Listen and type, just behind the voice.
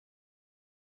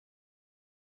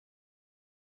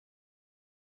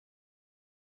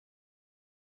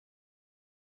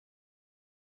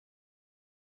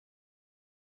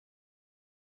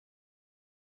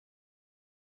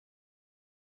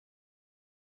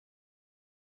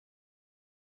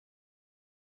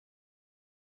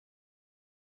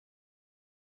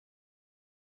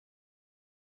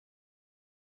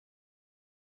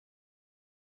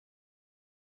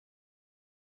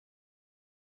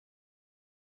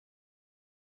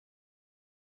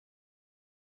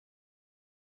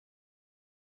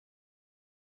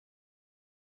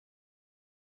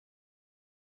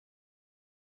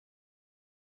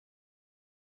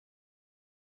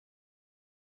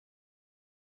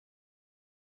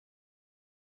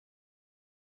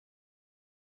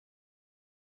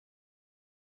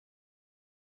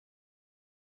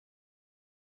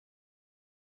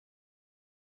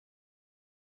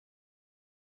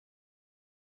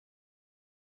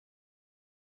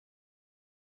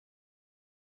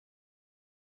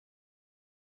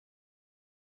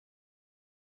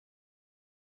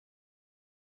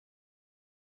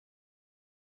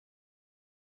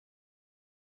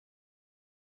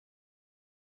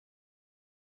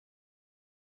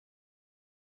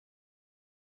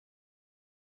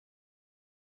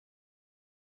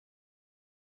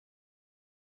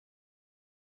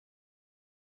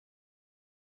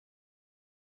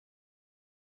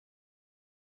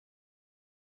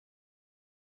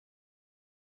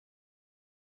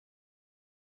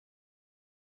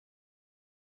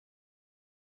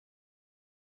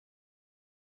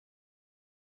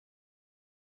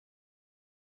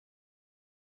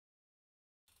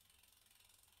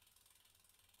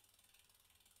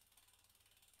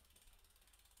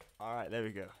Alright, there we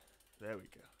go. There we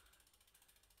go.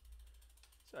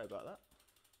 Sorry about that.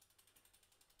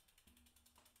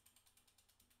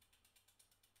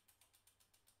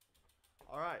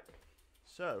 Alright.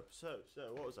 So,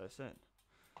 what was I saying?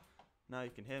 Now you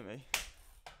can hear me.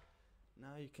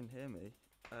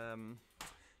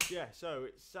 Yeah, so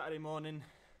it's Saturday morning.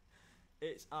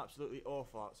 It's absolutely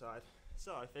awful outside.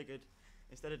 So I figured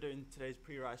instead of doing today's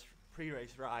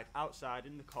pre-race ride outside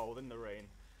in the cold, in the rain,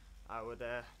 I would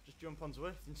just jump on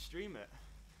Zwift and stream it.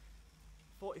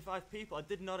 45 people. I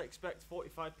did not expect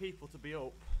 45 people to be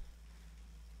up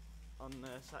on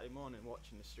Saturday morning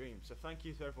watching the stream. So thank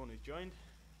you to everyone who's joined.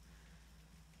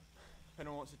 If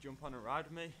anyone wants to jump on and ride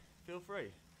with me, feel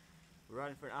free. We're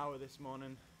riding for an hour this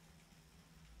morning.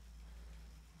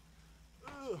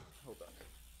 Hold on.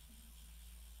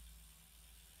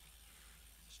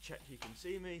 Let's check you can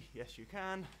see me. Yes, you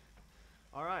can.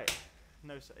 All right.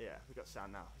 No, yeah, we got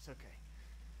sound now. It's okay.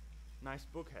 Nice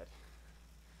bughead.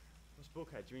 What's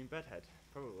bughead? Do you mean bedhead?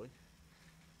 Probably.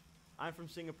 I'm from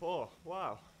Singapore.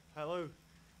 Wow. Hello,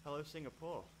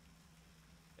 Singapore.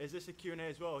 Is this a Q&A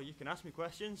as well? You can ask me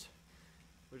questions.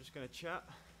 We're just gonna chat.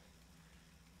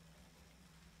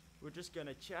 We're just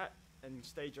gonna chat and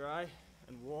stay dry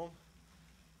and warm.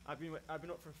 I've been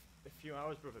up for a few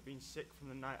hours, brother. Been sick from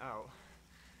the night out.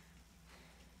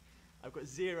 I've got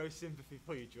zero sympathy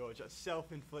for you, George. That's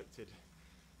self-inflicted.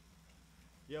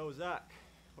 Yo, Zach.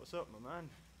 What's up, my man?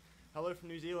 Hello from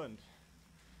New Zealand.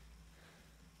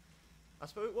 I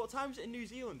suppose, what time is it in New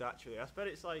Zealand, actually? I bet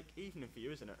it's like evening for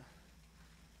you, isn't it?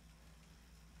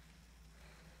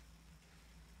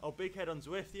 Oh, big head on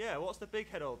Zwift. Yeah, what's the big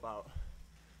head all about?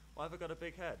 Why have I got a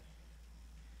big head?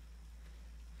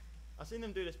 I've seen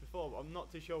them do this before, but I'm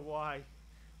not too sure why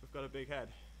we've got a big head.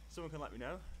 Someone can let me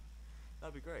know.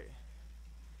 That'd be great.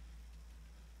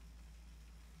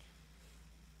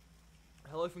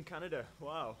 Hello from Canada.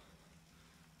 Wow.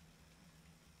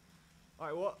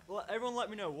 Alright, everyone let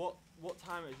me know what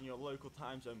time it is in your local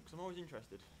time zone, because I'm always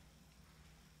interested.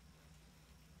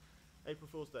 April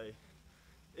Fool's Day.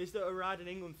 Is there a ride in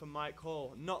England for Mike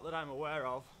Hall? Not that I'm aware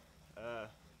of.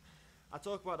 I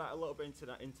talk about that a little bit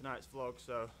in tonight's vlog,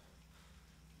 so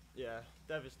yeah,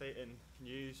 devastating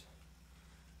news.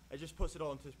 It just puts it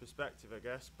all into perspective, I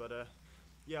guess, but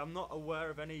yeah, I'm not aware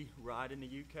of any ride in the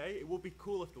UK. It would be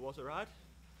cool if there was a ride,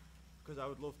 because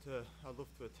I'd love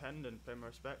to attend and pay my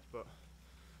respects, but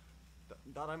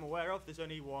that I'm aware of, there's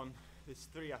only one. There's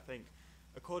three, I think.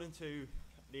 According to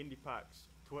the Indie Packs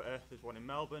Twitter, there's one in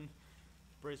Melbourne,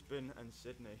 Brisbane and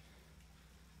Sydney.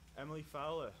 Emily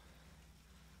Fowler.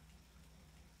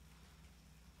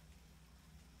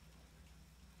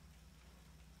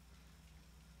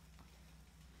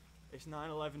 It's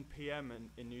 9:11 PM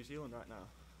in New Zealand right now.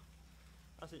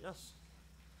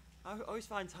 I always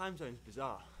find time zones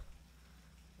bizarre.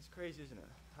 That's crazy, isn't it?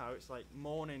 How it's like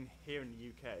morning here in the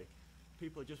UK.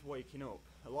 People are just waking up.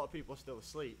 A lot of people are still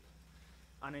asleep.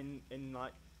 And in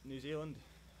like New Zealand,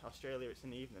 Australia, it's in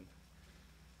the evening.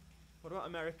 What about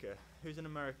America? Who's in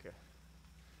America?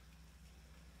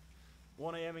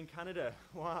 1 AM in Canada.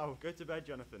 Wow, go to bed,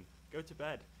 Jonathan. Go to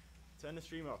bed. Turn the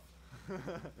stream off.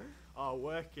 Oh,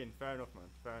 working. Fair enough, man.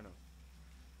 Fair enough.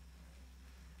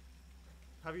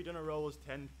 Have you done a rollers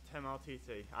 10 mile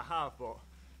TT? I have, but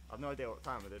I've no idea what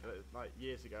time I did it, like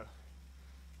years ago.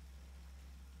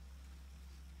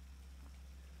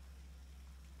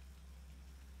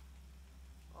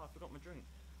 Oh, I forgot my drink.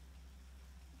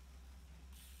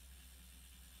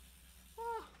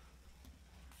 Ah.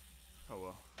 Oh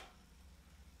well.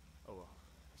 Oh well.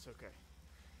 It's okay.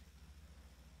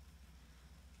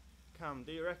 Cam,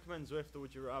 do you recommend Zwift or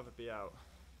would you rather be out?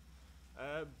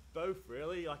 Both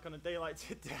really. Like on a day like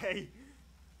today,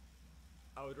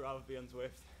 I would rather be on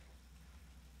Zwift.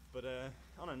 But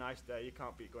on a nice day, you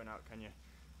can't beat going out, can you?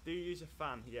 Do you use a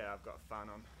fan? Yeah, I've got a fan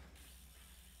on.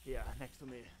 Yeah, next to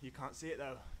me. You can't see it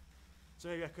though. So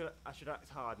maybe I should act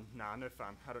hard. Nah, no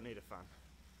fan. I don't need a fan.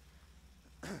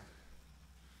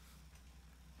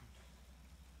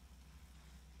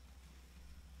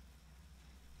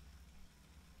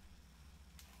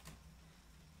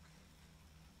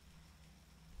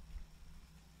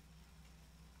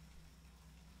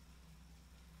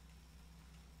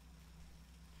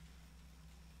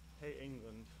 Hate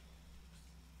England.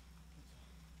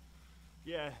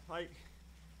 Yeah, like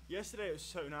yesterday it was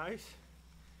so nice,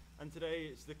 and today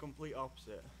it's the complete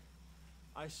opposite.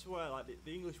 I swear, like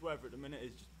the English weather at the minute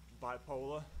is just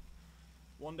bipolar.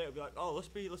 One day it'll be like, oh, let's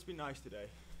be nice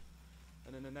today,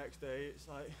 and then the next day it's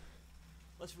like,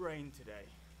 let's rain today.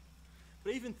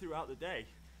 But even throughout the day,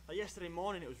 like yesterday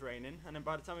morning it was raining, and then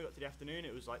by the time we got to the afternoon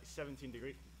it was like 17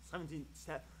 degrees,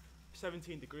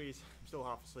 17 degrees, I'm still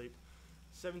half asleep.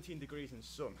 17 degrees and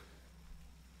sun.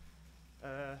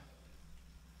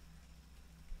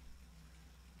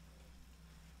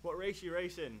 What race are you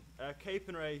racing? Cape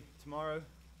and Ray tomorrow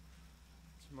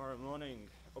morning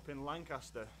up in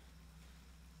Lancaster,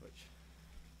 which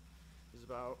is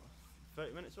about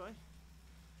 30 minutes away.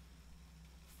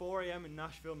 4 AM in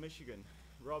Nashville, Michigan.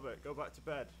 Robert, go back to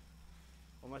bed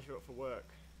unless you're up for work.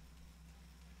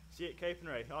 See you at Cape and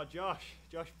Ray. Oh, Josh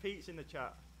Pete's in the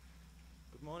chat.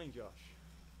 Good morning, Josh.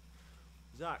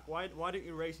 Zach, why don't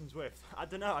you race in Zwift? I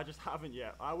don't know, I just haven't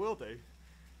yet. I will do.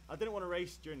 I didn't want to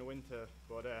race during the winter,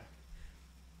 but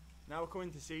now we're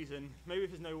coming to season. Maybe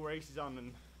if there's no races on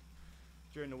and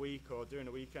during the week or during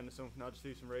the weekend or something, I'll just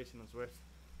do some racing on Zwift.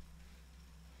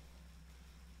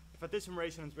 If I did some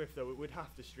racing on Zwift though, we'd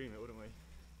have to stream it, wouldn't we?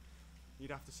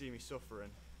 You'd have to see me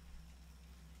suffering.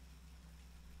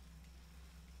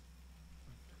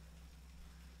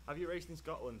 Have you raced in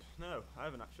Scotland? No, I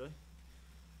haven't actually.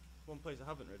 One place I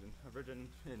haven't ridden. I've ridden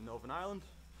in Northern Ireland,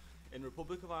 in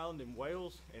Republic of Ireland, in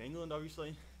Wales, in England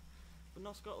obviously, but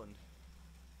not Scotland.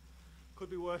 Could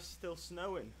be worse, still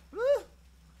snowing. Woo!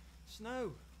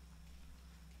 Snow!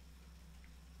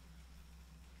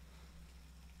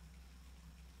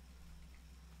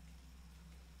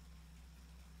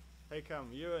 Hey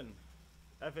Cam, Ewan,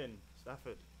 Evan,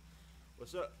 Stafford.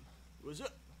 What's up? What's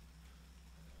up?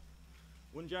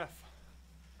 One Jeff.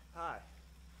 Hi.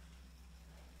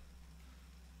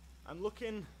 I'm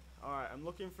looking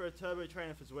for a turbo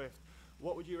trainer for Zwift.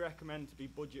 What would you recommend to be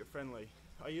budget friendly?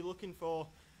 Are you looking for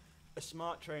a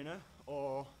smart trainer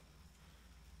or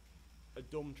a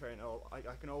dumb trainer, or like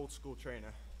an old school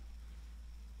trainer?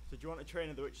 So do you want a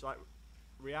trainer that which like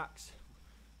reacts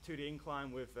to the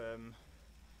incline with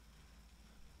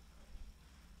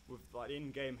like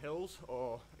in-game hills,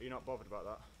 or are you not bothered about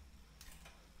that?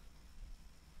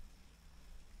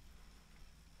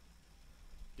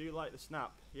 Do you like the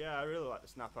snap? Yeah, I really like the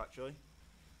snap actually.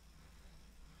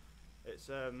 It's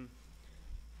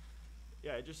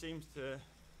yeah, it just seems to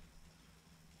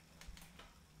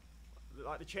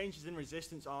like the changes in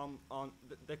resistance aren't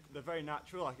they're very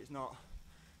natural. Like it's not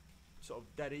sort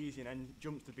of dead easy and then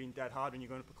jumps to being dead hard when you're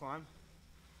going up a climb.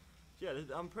 So yeah,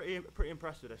 I'm pretty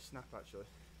impressed with this snap actually.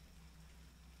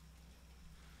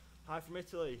 Hi from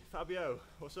Italy, Fabio.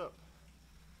 What's up?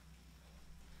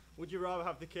 Would you rather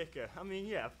have the kicker? I mean,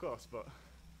 yeah, of course, but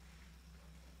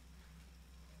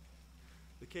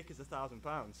the kicker's £1,000.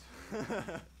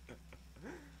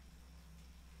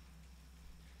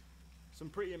 Some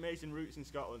pretty amazing routes in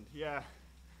Scotland. Yeah,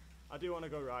 I do want to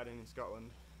go riding in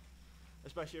Scotland,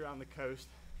 especially around the coast,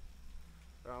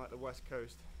 around like the west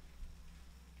coast.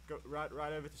 Go right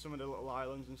over to some of the little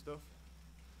islands and stuff.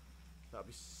 That'd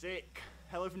be sick.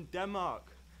 Hello from Denmark.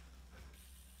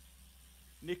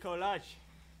 Nikolaj.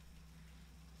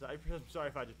 I'm sorry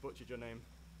if I just butchered your name.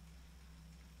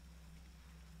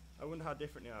 I wonder how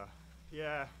different they are.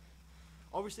 Yeah.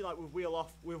 Obviously, like with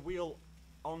wheel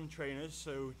on trainers,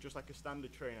 so just like a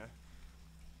standard trainer,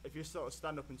 if you sort of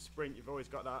stand up and sprint, you've always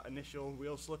got that initial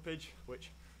wheel slippage, which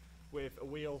with a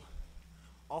wheel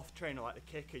off trainer like the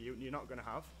kicker, you're not going to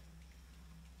have.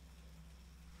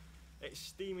 It's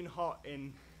steaming hot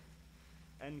in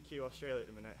NQ Australia at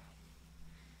the minute.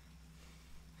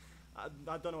 I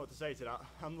don't know what to say to that.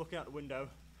 I'm looking out the window,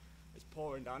 it's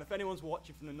pouring down. If anyone's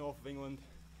watching from the north of England,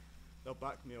 they'll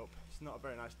back me up. It's not a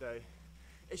very nice day.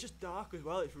 It's just dark as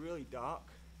well, it's really dark.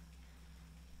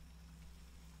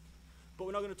 But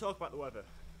we're not going to talk about the weather,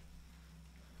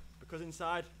 because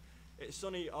inside it's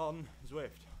sunny on Zwift.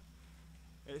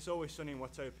 It's always sunny in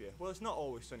Watopia. Well, it's not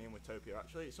always sunny in Watopia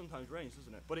actually, it sometimes rains,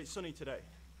 doesn't it? But it's sunny today.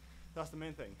 That's the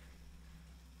main thing.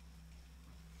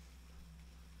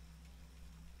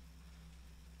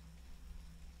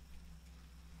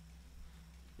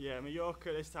 Yeah,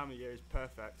 Mallorca this time of year is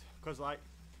perfect because like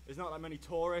there's not that many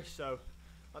tourists. So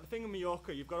like the thing in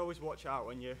Mallorca, you've got to always watch out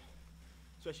when you,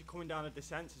 especially coming down the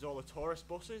descents, is all the tourist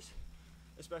buses,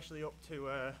 especially up to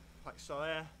like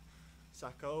Soler,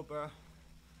 Sacobra,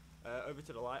 over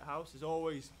to the lighthouse. There's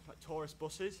always like tourist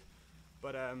buses,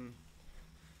 but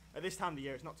at this time of the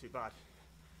year it's not too bad,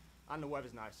 and the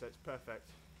weather's nice, so it's perfect.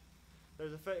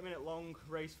 There's a 30-minute long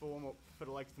race for warm up for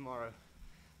the legs tomorrow.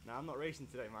 No, I'm not racing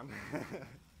today, man.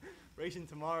 Racing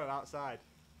tomorrow outside.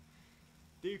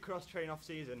 Do you cross train off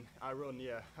season? I run,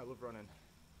 yeah, I love running.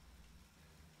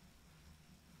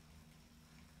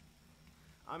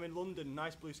 I'm in London,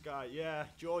 nice blue sky. Yeah,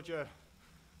 Georgia,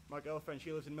 my girlfriend,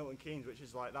 she lives in Milton Keynes, which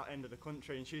is like that end of the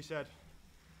country, and she said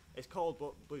it's cold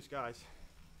but blue skies.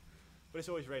 But it's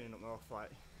always raining up north.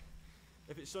 Like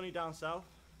if it's sunny down south,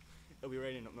 it'll be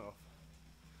raining up north.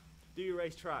 Do you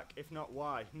race track? If not,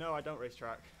 why? No, I don't race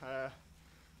track.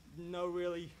 No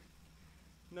real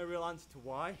answer to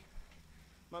why.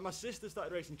 My sister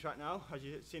started racing track now, as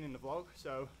you've seen in the vlog.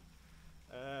 So,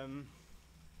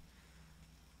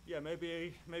 yeah,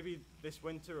 maybe this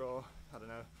winter, or I don't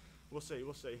know. We'll see.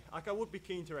 Like, I would be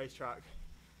keen to race track.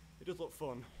 It does look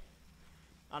fun,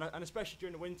 and especially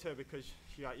during the winter, because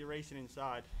you're racing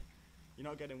inside. You're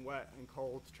not getting wet and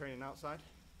cold training outside.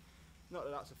 Not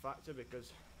that that's a factor,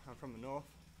 because I'm from the north,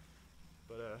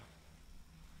 but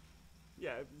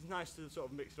yeah, it's nice to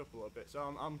sort of mix it up a little bit. So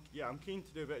I'm keen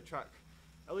to do a bit of track,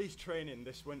 at least training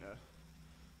this winter,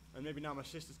 and maybe now my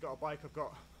sister's got a bike, I've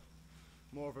got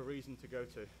more of a reason to go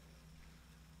to.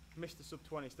 Mr. Sub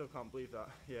 20, still can't believe that.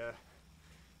 Yeah,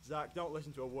 Zach, don't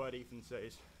listen to a word Ethan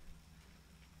says.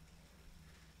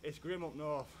 It's grim up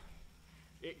north.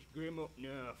 It's grim up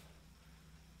north.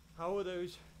 How are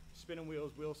those spinning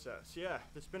wheels wheel sets? Yeah,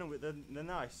 the spinning wheels, they're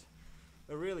nice.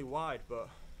 They're really wide, but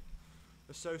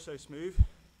they're so smooth.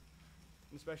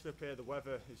 And especially up here, the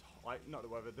weather is like, not the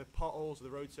weather, the potholes, the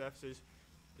road surfaces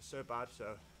is so bad.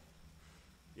 So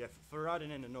yeah, for riding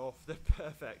in the north, they're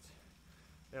perfect.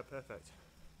 They're perfect.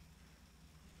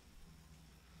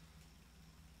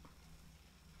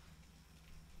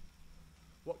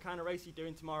 What kind of race are you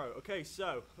doing tomorrow? Okay,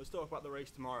 so let's talk about the race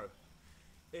tomorrow.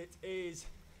 It is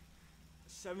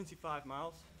 75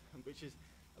 miles, which is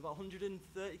about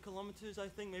 130 kilometers, I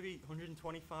think, maybe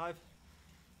 125,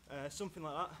 something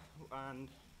like that. And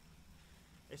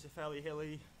it's a fairly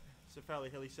hilly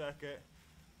circuit.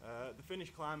 The finish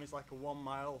climb is like a 1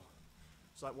 mile,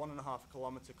 it's like 1.5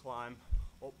 kilometer climb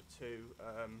up to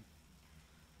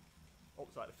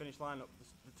like the finish line,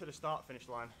 to the start finish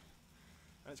line.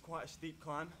 And it's quite a steep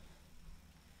climb,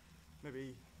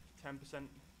 maybe 10%,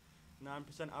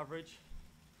 9% average.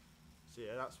 So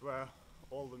yeah, that's where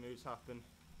all the moves happen.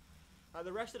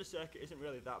 The rest of the circuit isn't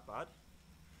really that bad,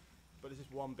 but it's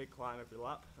just one big climb every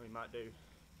lap, and we might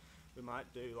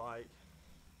do like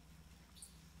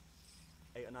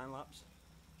 8 or 9 laps.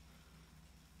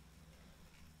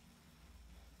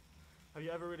 Have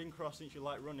you ever ridden cross since you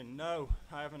like running? No,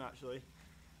 I haven't actually,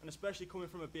 and especially coming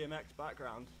from a BMX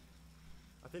background,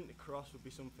 I think the cross would be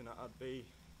something that I'd be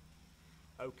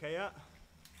okay at.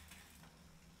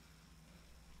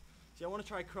 See, I want to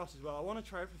try cross as well. I want to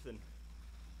try everything.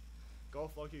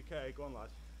 Golf Vlog UK, go on lad.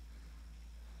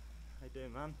 How you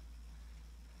doing, man?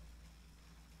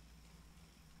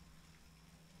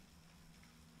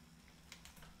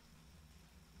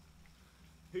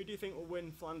 Who do you think will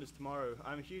win Flanders tomorrow?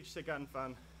 I'm a huge Sagan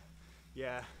fan.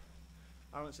 Yeah,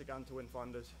 I want Sagan to win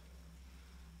Flanders.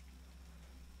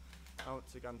 I want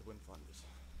Sagan to win Flanders.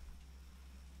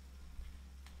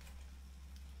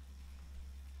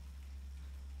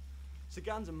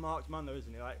 Sagan's a marked man though,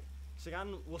 isn't he? Like,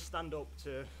 Sagan will stand up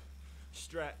to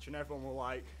stretch and everyone will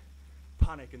like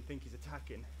panic and think he's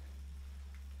attacking.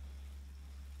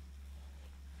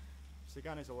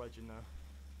 Sagan is a legend though.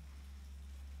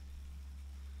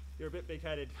 You're a bit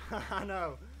big-headed. I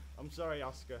know. I'm sorry,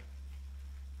 Oscar.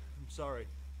 I'm sorry.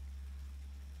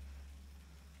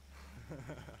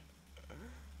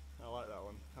 I like that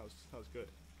one. That was good.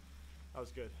 That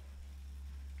was good.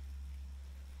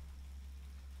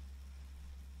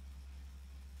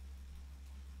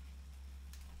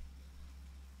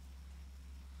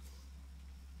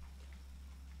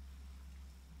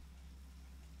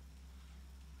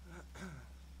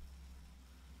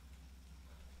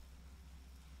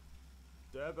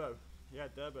 Durbo. Yeah,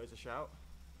 Durbo is a shout.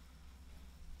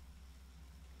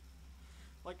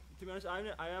 Like, to be honest,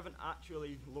 I haven't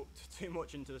actually looked too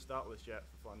much into the start list yet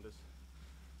for Flanders.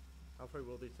 I probably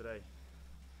will do today.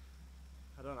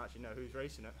 I don't actually know who's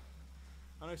racing it.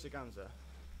 I know Sagan's there.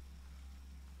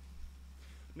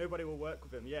 Nobody will work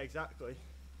with him. Yeah, exactly.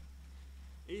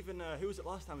 Even, who was it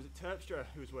last time? Was it Terpstra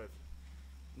who was with?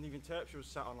 And even Terpstra was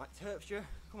sat on. Like, Terpstra?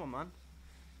 Come on, man.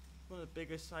 One of the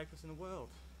biggest cyclists in the world.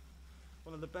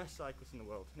 One of the best cyclists in the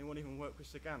world. And he won't even work with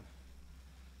Sagan.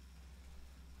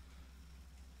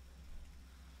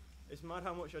 It's mad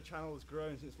how much our channel has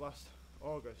grown since last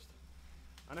August.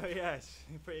 I know, yeah, it's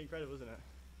pretty incredible, isn't it?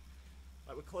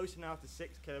 Like, we're closer now to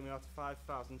 6K than we are to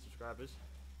 5,000 subscribers.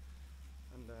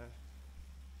 And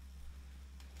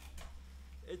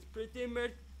it's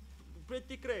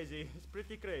pretty crazy. It's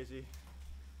pretty crazy.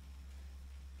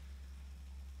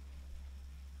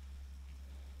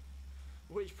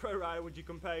 Which pro rider would you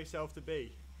compare yourself to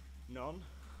be? None.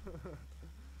 Do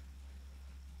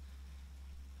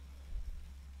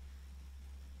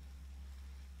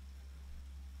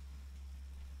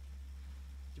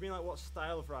you mean like what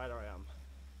style of rider I am?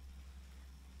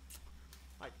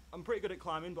 Like, I'm pretty good at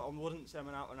climbing, but I wouldn't say I'm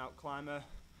an out-and-out climber.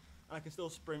 and I can still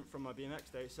sprint from my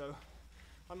BMX day. So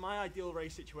my ideal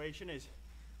race situation is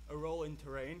a rolling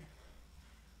terrain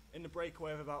in the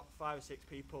breakaway of about 5 or 6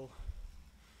 people,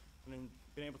 and then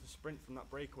being able to sprint from that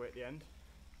breakaway at the end.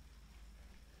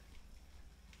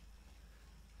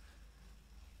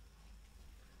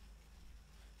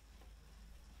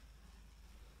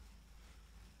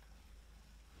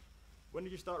 When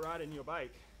did you start riding your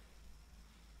bike?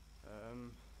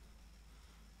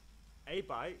 A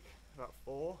bike, about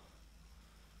 4.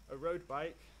 A road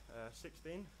bike,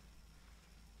 16.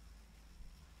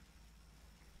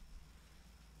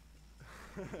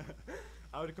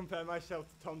 I would compare myself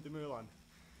to Tom Dumoulin.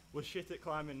 Was shit at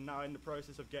climbing, now in the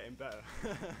process of getting better.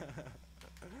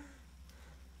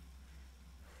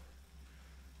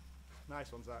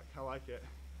 Nice one, Zach. I like it.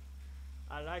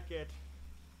 I like it.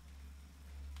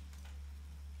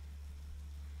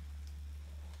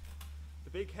 The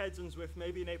big heads on Zwift,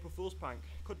 maybe an April Fool's prank.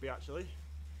 Could be, actually.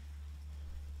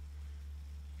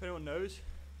 If anyone knows,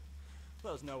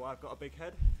 let us know why I've got a big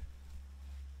head.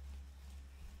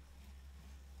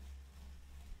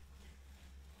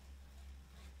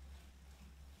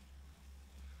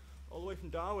 All the way from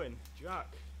Darwin, Jack.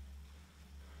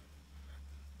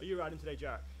 Are you riding today,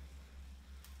 Jack?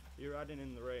 Are you riding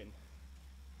in the rain?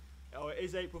 Oh, it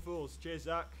is April Fool's. Cheers,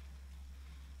 Zach.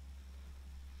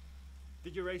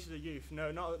 Did you race as a youth?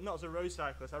 No, not as a road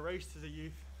cyclist. I raced as a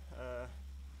youth,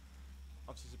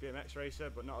 obviously as a BMX racer,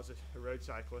 but not as a road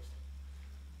cyclist.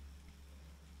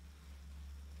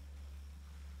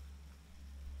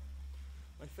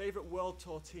 My favourite World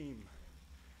Tour team?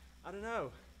 I don't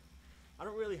know. I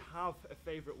don't really have a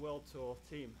favourite World Tour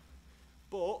team,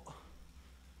 but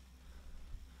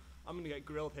I'm going to get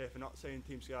grilled here for not saying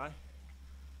Team Sky,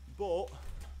 but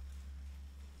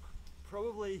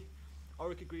probably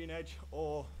Orica Green Edge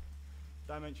or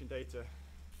Dimension Data.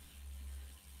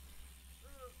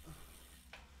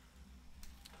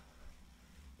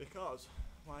 Because,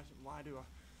 why do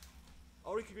I?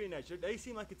 Orica Green Edge, they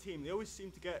seem like a team. They always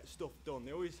seem to get stuff done.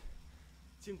 They always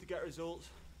seem to get results,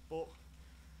 but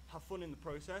have fun in the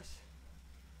process.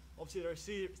 Obviously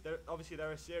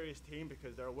they're a serious team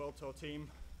because they're a World Tour team.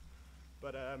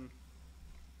 But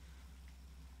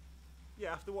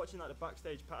yeah, after watching like the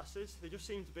backstage passes, they just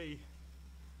seem to be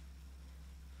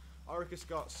Orica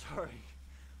Scott.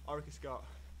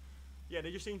 Yeah,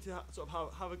 they just seem to sort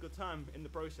of have a good time in the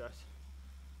process.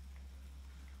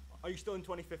 Are you still in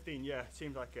 2015? Yeah,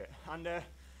 seems like it. And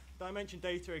Dimension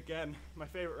Data again, my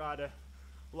favourite rider,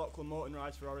 Lachlan Morton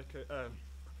rides for Orica,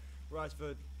 rides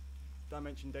for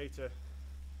Dimension Data.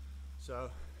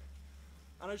 So,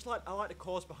 and I like the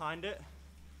cause behind it.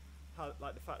 How,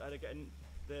 like the fact that they're getting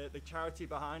the charity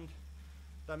behind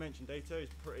Dimension Data is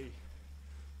pretty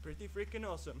freaking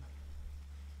awesome.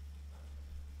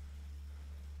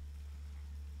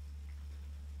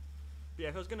 But yeah,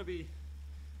 if I was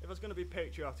gonna be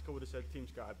patriotic, I would have said Team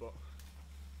Sky, but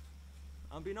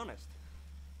I'm being honest.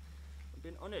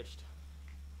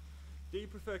 Do you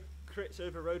prefer crits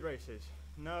over road races?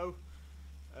 No.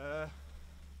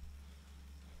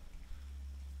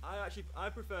 I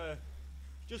prefer,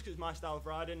 just because it's my style of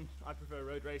riding, I prefer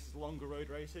road races, longer road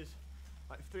races,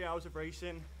 like 3 hours of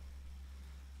racing.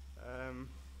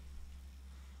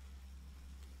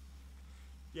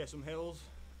 Yeah, some hills.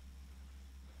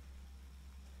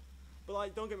 But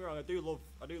like, don't get me wrong, I do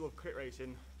love crit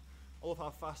racing. I love how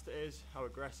fast it is, how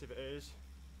aggressive it is.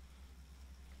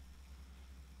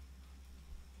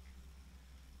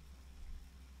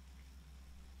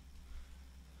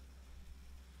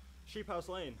 Sheep House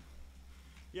Lane.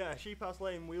 Yeah, Sheep House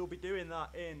Lane, we will be doing that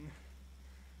in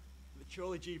the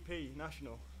Chorley GP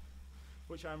National,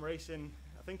 which I'm racing,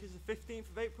 I think it's the 15th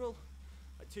of April,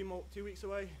 like 2 weeks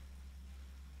away.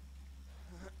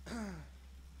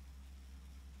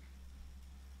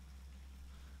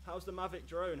 How's the Mavic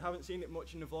drone? Haven't seen it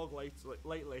much in the vlog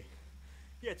lately.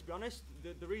 Yeah, to be honest,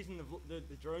 the reason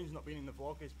the drone's not been in the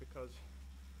vlog is because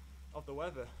of the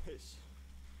weather. It's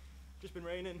just been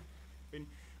raining, and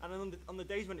on the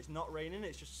days when it's not raining,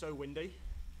 it's just so windy.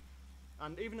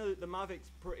 And even though the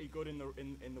Mavic's pretty good in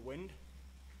the wind,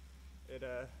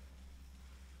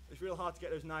 it's real hard to get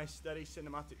those nice, steady,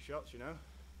 cinematic shots, you know.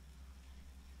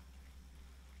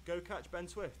 Go catch Ben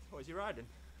Swift. What is he riding?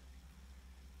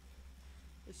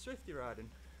 Is Swifty riding?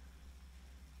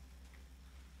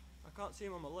 I can't see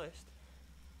him on my list.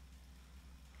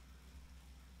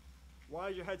 Why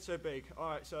is your head so big?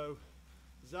 Alright, so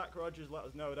Zach Rogers let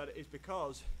us know that it is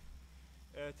because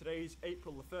today's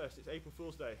April the 1st, it's April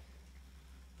Fool's Day,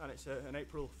 and it's an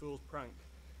April Fool's prank.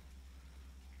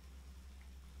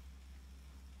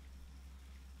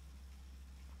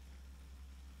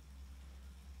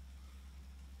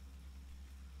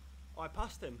 Oh, I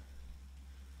passed him.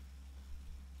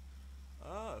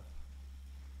 Oh.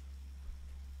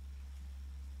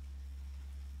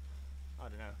 I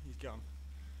don't know, he's gone.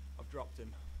 I've dropped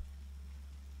him.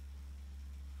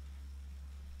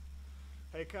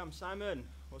 Hey Cam, Simon,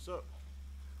 what's up?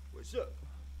 What's up?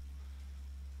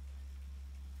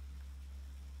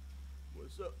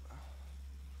 What's up?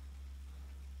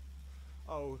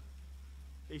 Oh,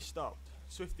 he stopped.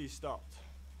 Swifty stopped.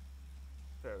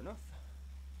 Fair enough.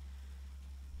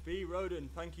 B Roden,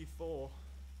 thank you for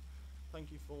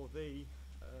the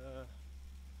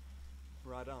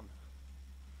ride on.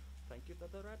 Thank you for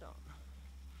the ride on.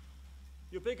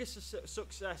 Your biggest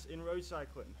success in road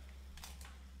cycling?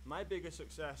 My biggest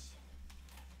success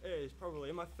is probably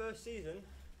in my first season.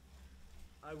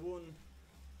 I won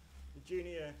the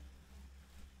junior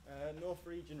North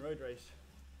Region Road Race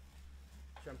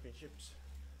Championships.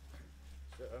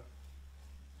 So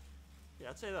yeah,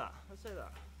 I'd say that.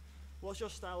 What's your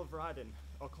style of riding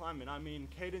or climbing? I mean,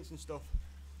 cadence and stuff.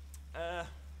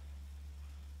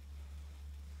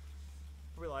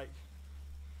 Probably like.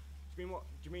 Do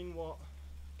you mean what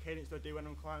cadence do I do when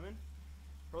I'm climbing?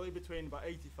 Probably between about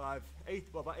 80,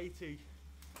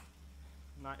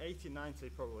 90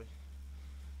 probably.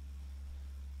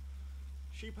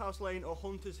 Sheep House Lane or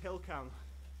Hunter's Hill Cam?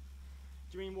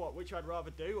 Do you mean what? Which I'd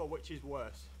rather do or which is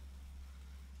worse?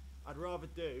 I'd rather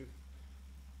do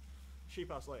Sheep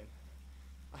House Lane.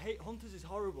 I hate Hunters, is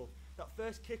horrible. That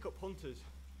first kick up Hunters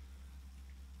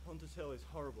Hill is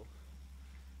horrible.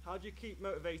 How do you keep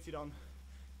motivated on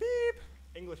beep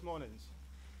English mornings?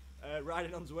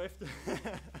 Riding on Zwift.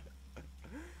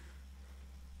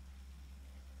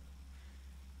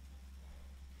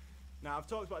 Now I've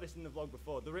talked about this in the vlog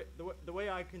before. The way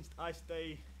I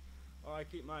stay, or I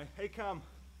keep my, hey Cam,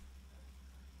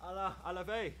 à la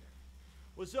veille,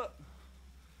 what's up?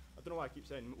 I don't know why I keep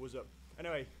saying what's up.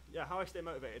 Anyway, yeah, how I stay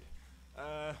motivated.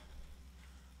 I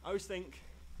always think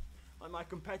like my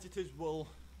competitors will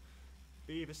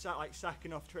be either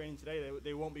sacking off training today.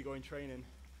 They won't be going training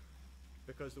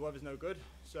because the weather's no good.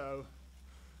 So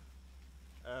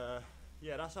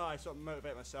yeah, that's how I sort of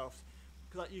motivate myself.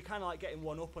 Because like, you kind of like getting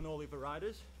one up on all the other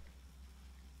riders.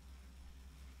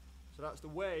 So that's the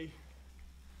way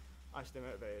I stay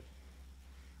motivated,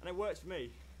 and it works for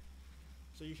me.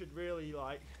 So you should really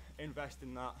like invest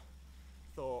in that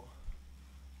thought.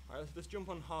 Alright, let's jump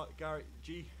on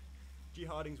G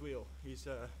Harding's wheel. He's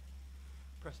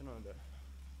pressing on a bit.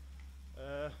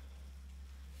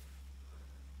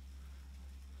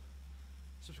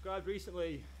 Subscribed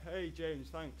recently. Hey James,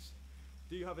 thanks.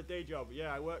 Do you have a day job?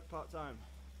 Yeah, I work part-time,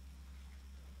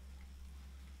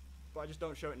 but I just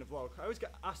don't show it in the vlog. I always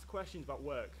get asked questions about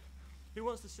work. Who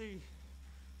wants to see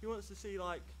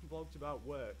like vlogs about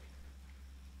work?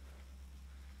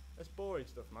 That's boring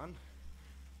stuff, man.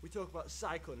 We talk about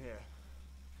cycling here.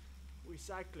 We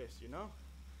cyclists, you know?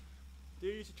 Do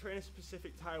you use to train a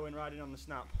specific tyre when riding on the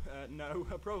snap? No,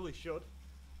 I probably should,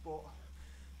 but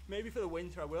maybe for the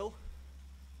winter I will.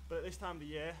 But at this time of the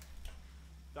year,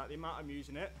 that the amount I'm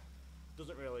using it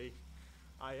doesn't really,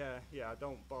 I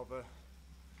don't bother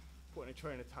putting a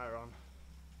trainer tyre on,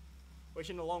 which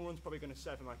in the long run is probably going to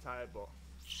sever my tyre. But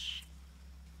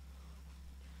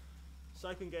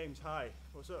Cycling Games, hi,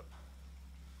 what's up?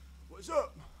 What's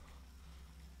up?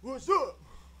 What's up?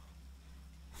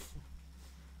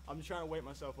 I'm just trying to wake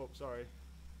myself up, sorry.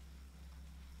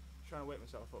 Trying to wake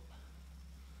myself up.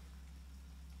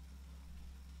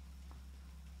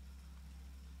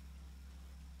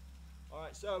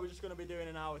 Alright, so we're just going to be doing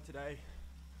an hour today.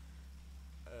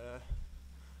 I'm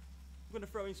going to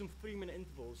throw in some 3-minute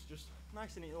intervals, just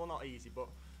nice and easy, well not easy, but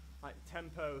like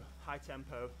tempo, high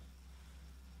tempo.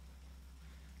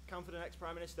 Cam for the next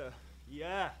Prime Minister?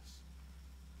 Yes!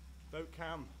 Vote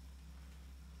Cam.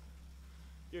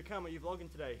 Yo Cam, are you vlogging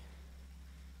today?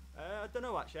 I don't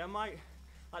know actually, I might,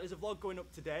 like there's a vlog going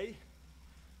up today,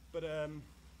 but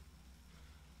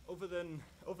other than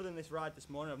this ride this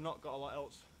morning, I've not got a lot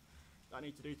else that I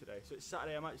need to do today. So it's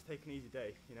Saturday, I might just take an easy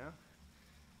day, you know?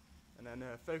 And then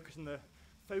focus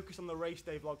on the race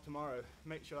day vlog tomorrow,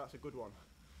 make sure that's a good one.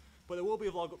 But there will be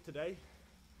a vlog up today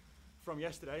from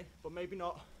yesterday, but maybe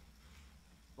not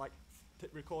like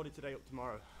recorded today up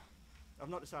tomorrow. I've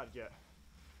not decided yet.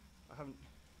 I haven't.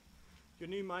 Your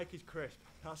new mic is crisp.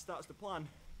 That's the plan.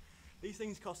 These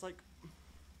things cost like,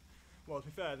 well to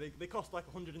be fair, they cost like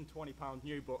 £120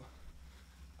 new, but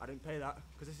I didn't pay that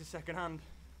because this is second hand.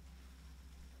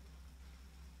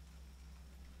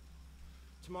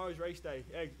 Tomorrow's race day.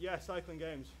 Yeah, Cycling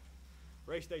Games.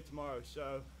 Race day tomorrow,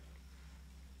 so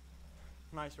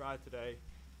nice ride today.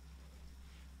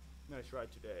 Nice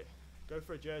ride today. Go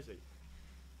for a jersey.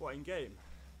 What, in game?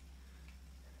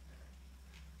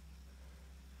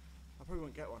 probably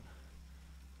won't get one.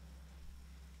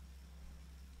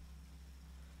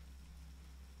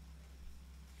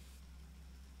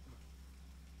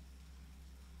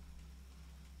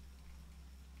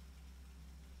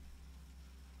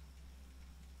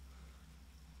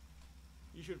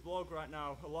 You should vlog right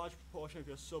now. A large proportion of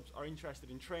your subs are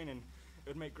interested in training. It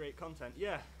would make great content.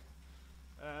 Yeah.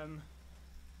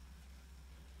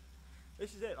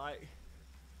 This is it. Like,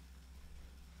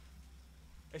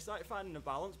 it's like finding a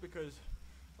balance, because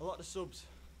a lot of the subs,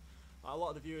 a lot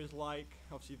of the viewers like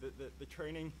obviously the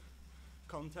training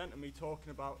content and me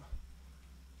talking about.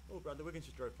 Oh, Brad, the Wiggins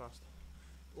just drove past.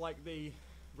 Like the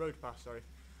road pass, sorry.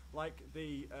 Like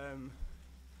the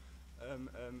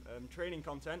training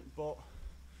content, but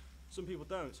some people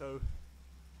don't. So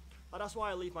that's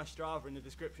why I leave my Strava in the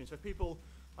description. So if people,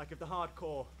 like if the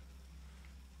hardcore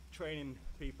training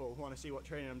people want to see what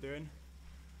training I'm doing,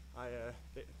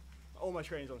 all my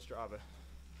training's on Strava.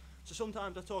 So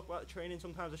sometimes I talk about the training,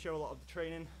 sometimes I show a lot of the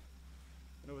training,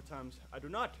 and other times I do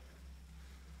not.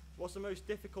 What's the most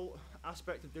difficult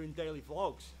aspect of doing daily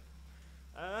vlogs?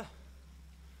 The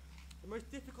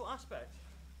most difficult aspect?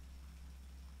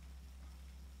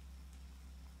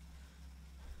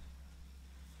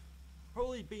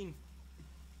 Probably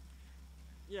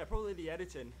probably the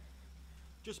editing,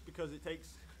 just because it takes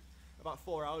about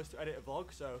 4 hours to edit a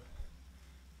vlog, so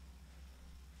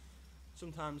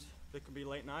sometimes there can be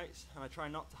late nights, and I try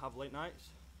not to have late nights,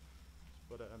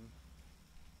 but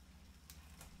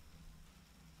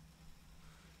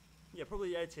yeah, probably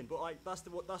the editing, but like that's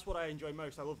what I enjoy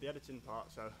most. I love the editing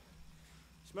part. So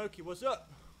Smokey, what's up?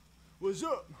 What's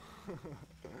up?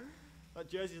 That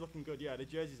jersey's looking good. Yeah, the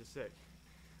jerseys are sick.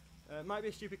 Might be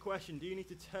a stupid question. Do you need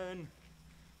to turn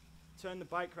the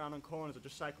bike around on corners, or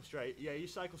just cycle straight? Yeah, you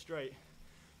cycle straight.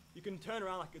 You can turn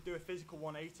around, like do a physical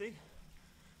 180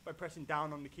 by pressing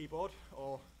down on the keyboard,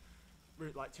 or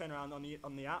like turn around on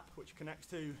the app, which connects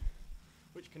to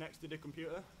the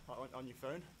computer on your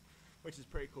phone, which is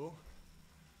pretty cool.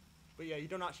 But yeah, you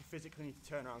don't actually physically need to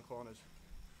turn around corners,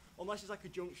 unless it's like a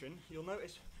junction. You'll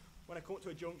notice when I come up to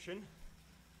a junction,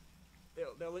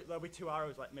 there'll be two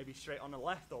arrows, like maybe straight on the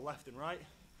left or left and right,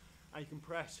 and you can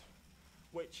press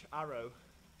which arrow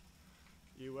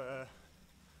you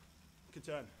can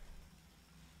turn.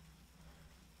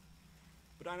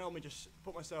 But I normally just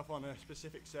put myself on a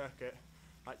specific circuit,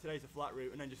 like today's a flat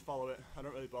route, and then just follow it. I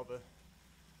don't really bother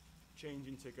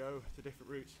changing to go to different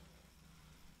routes.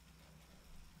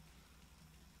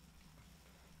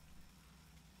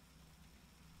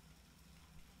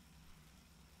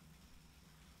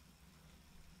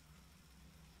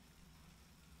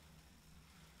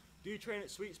 Do you train at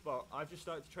Sweet Spot? I've just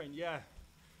started to train, yeah.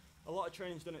 A lot of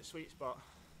training's done at Sweet Spot.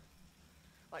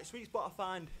 Like Sweet Spot, I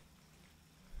find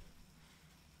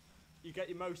you get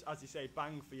your most, as you say,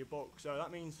 bang for your buck. So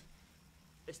that means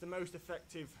it's the most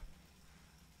effective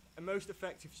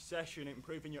session at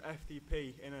improving your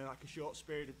FTP in a short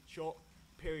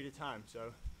period of time.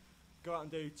 So go out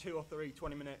and do 2 or 3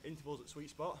 20-minute intervals at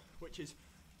Sweet Spot, which is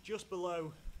just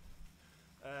below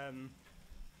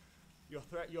your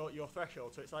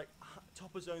threshold. So it's like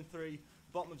top of zone 3,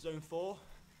 bottom of zone 4,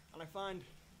 and I find,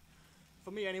 for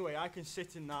me anyway, I can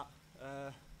sit in that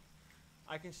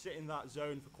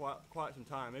zone for quite some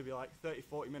time, maybe like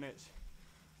 30-40 minutes.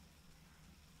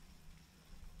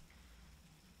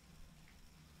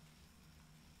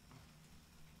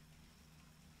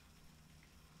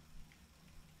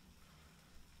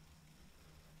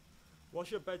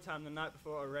 What's your bedtime the night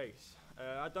before a race?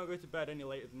 I don't go to bed any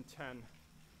later than 10.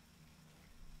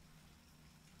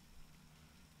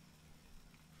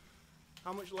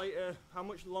 How much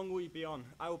long will you be on?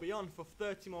 I will be on for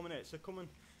 30 more minutes, so come on,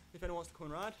 if anyone wants to come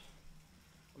and ride.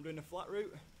 I'm doing a flat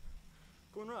route,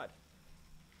 go and ride.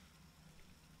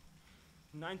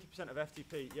 90% of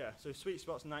FTP, yeah, so Sweet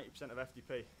Spot's 90% of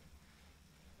FTP.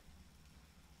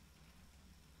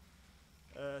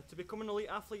 To become an elite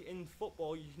athlete in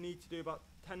football, you need to do about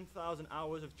 10,000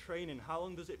 hours of training. How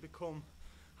long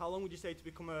would you say to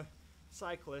become a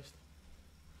cyclist,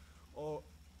 or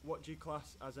what do you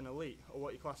class as an elite, or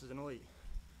what you class as an elite?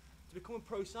 To become a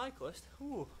pro cyclist,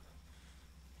 ooh.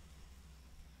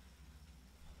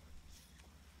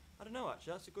 I don't know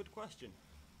actually, that's a good question.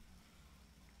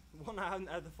 One I hadn't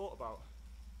ever thought about.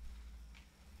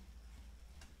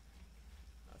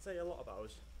 I'd say a lot of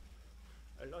hours.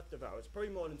 A lot of hours, probably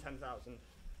more than 10,000.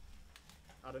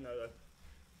 I don't know though.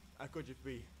 I could just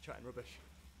be chatting rubbish.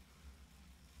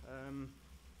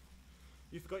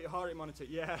 You forgot your heart rate monitor,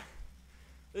 yeah.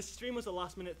 This stream was a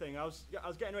last minute thing. I was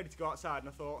getting ready to go outside and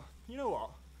I thought, you know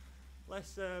what?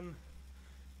 Let's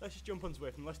just jump on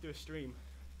Zwift and let's do a stream.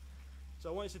 So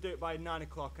I wanted to do it by 9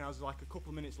 o'clock, and I was like a couple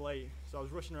of minutes late, so I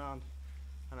was rushing around,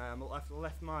 and I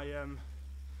left my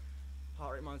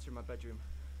heart rate monitor in my bedroom.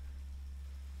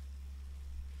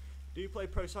 Do you play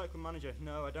Pro Cycling Manager?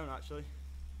 No, I don't actually.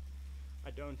 I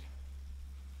don't.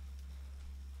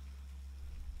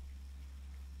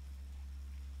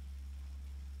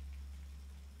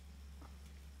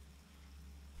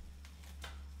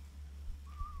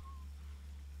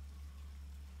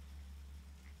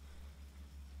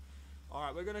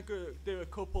 Alright, we're going to do a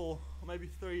couple, maybe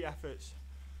 3 efforts.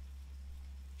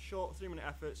 Short 3-minute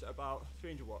efforts at about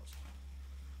 300 watts.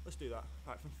 Let's do that.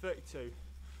 Right, from 32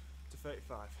 to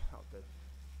 35. That'll do.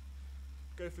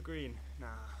 Go for green. Nah.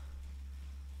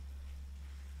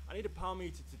 I need a power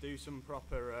meter to do some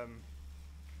proper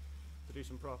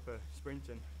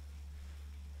sprinting.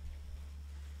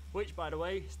 Which, by the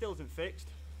way, still isn't fixed.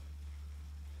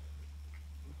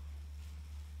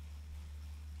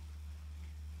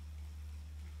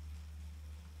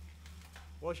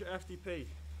 What's your FTP?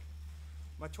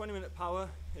 My 20-minute power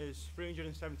is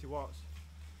 370 watts,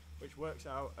 which works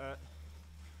out at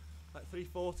like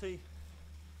 340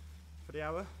 for the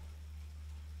hour.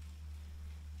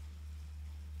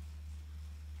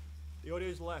 The audio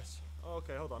is less. Oh,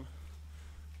 okay, hold on.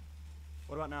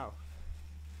 What about now?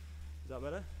 Is that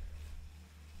better?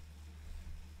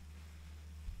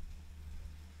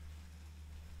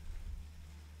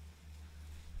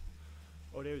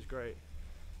 Audio is great.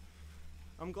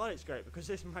 I'm glad it's great because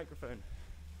this microphone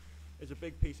is a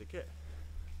big piece of kit.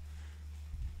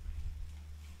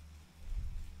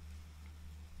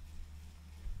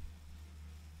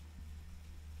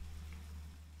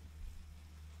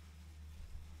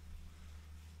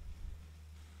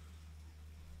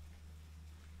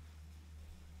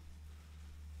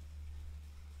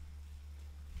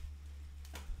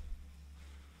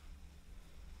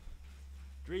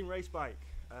 Dream race bike,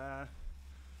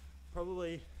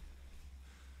 probably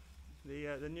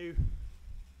the new.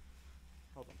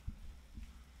 Hold on.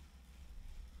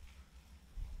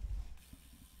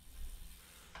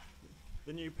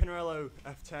 The new Pinarello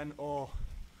F10 or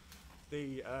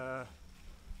the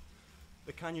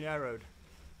Canyon Air Road.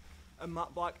 A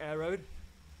matte black Air Road.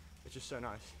 It's just so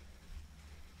nice.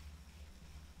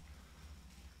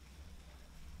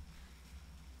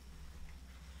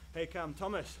 Hey Cam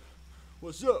Thomas.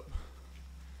 What's up?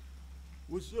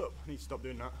 What's up? I need to stop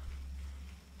doing that.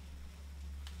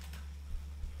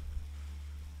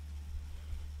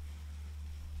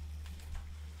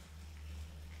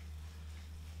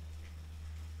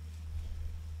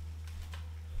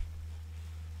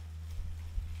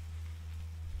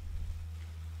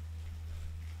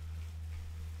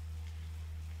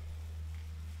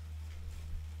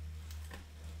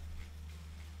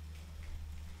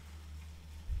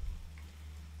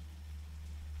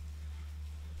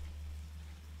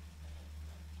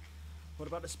 What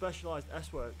about the specialised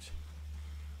S-Works?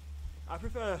 I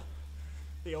prefer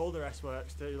the older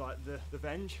S-Works to like the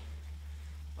Venge.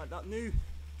 Like that new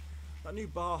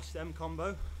bar stem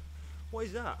combo. What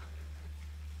is that?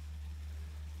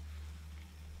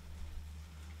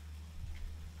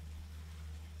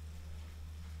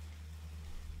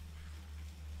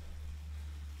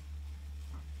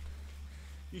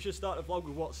 You should start a vlog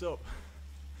with what's up.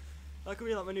 That could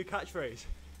be like my new catchphrase.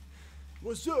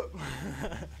 What's up?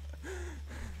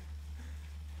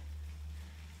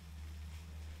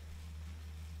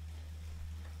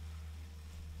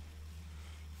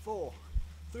 4,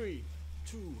 3,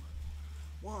 2,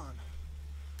 1.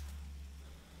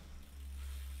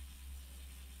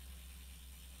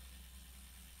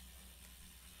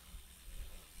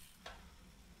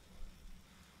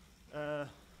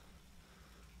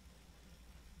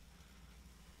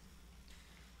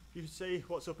 You see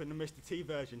what's up in the Mr. T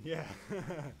version, yeah.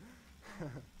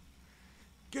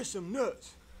 Get some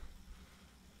nuts.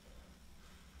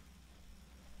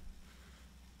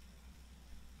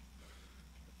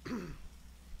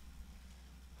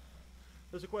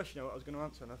 There's a question I was going to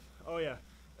answer. Oh yeah,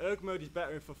 erg mode is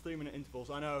better for 3-minute intervals.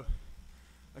 I know,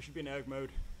 I should be in erg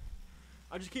mode.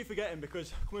 I just keep forgetting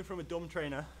because coming from a dumb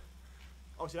trainer,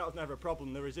 obviously that was never a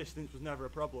problem. The resistance was never a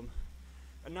problem.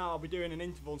 And now I'll be doing an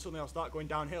interval and suddenly I'll start going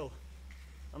downhill.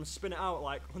 I'm going to spin it out at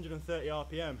like 130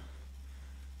 RPM,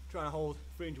 trying to hold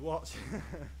 300 watts.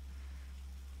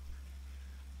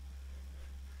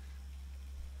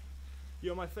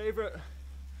 You're my favourite.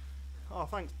 Oh,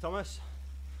 thanks, Thomas.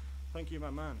 Thank you, my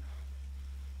man.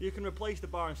 You can replace the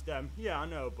bar and stem. Yeah, I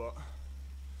know, but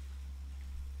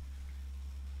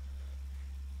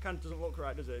kind of doesn't look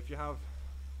right, does it? If you have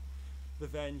the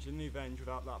Venge, the new Venge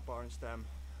without that bar and stem.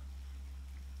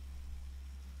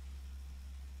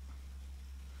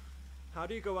 How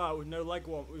do you go out with no leg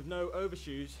warm, with no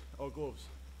overshoes or gloves?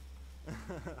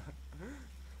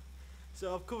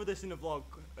 So I've covered this in a vlog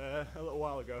a little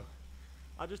while ago.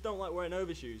 I just don't like wearing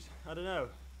overshoes. I don't know.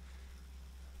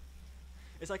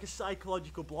 It's like a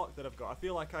psychological block that I've got. I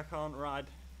feel like I can't ride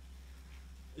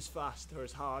as fast or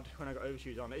as hard when I got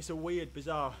overshoes on. It's a weird,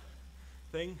 bizarre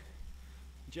thing.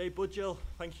 Jay Budgill,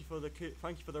 thank you for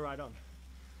the ride on.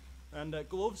 And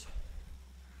gloves.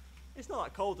 It's not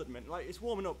that cold at the minute. Like, it's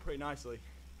warming up pretty nicely.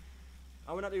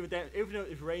 I went out the other day, even though it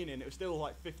was raining, it was still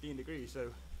like 15 degrees. So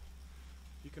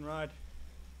you can ride.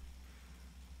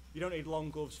 You don't need long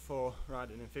gloves for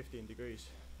riding in 15 degrees,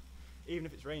 even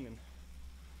if it's raining.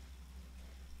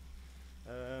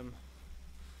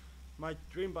 My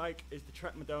dream bike is the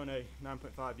Trek Madone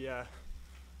 9.5. Yeah,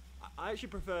 I actually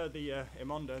prefer the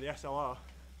Imonda, the SLR.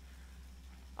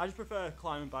 I just prefer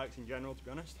climbing bikes in general, to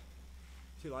be honest,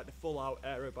 to like the full out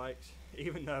aero bikes,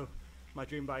 even though my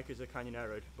dream bike is a Canyon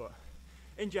Aeroad, but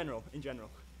in general.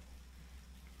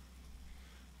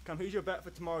 Cam, who's your bet for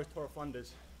tomorrow's Tour of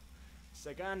Flanders?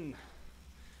 Sagan.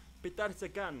 Peter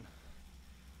Sagan.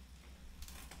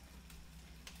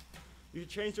 You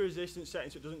change the resistance setting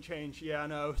so it doesn't change. Yeah, I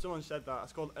know, someone said that.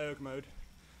 It's called erg mode.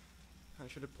 I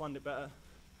should have planned it better.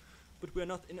 But we're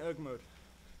not in erg mode.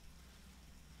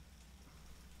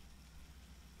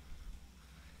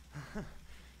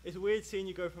 It's weird seeing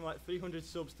you go from like 300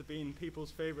 subs to being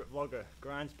people's favourite vlogger.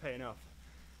 Grind's paying off.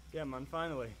 Yeah, man,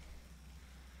 finally.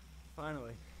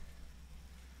 Finally.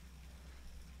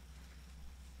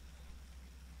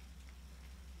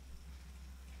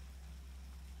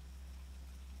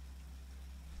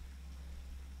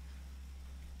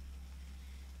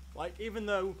 Like, even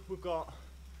though we've got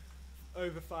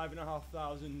over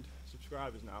 5,500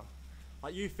 subscribers now,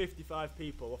 like you 55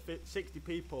 people or 60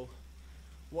 people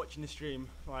watching the stream,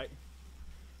 like,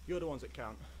 you're the ones that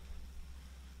count.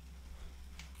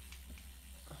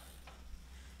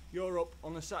 You're up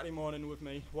on a Saturday morning with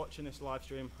me watching this live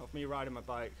stream of me riding my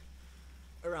bike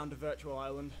around a virtual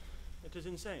island. It is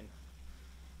insane.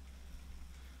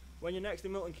 When you're next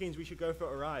in Milton Keynes, we should go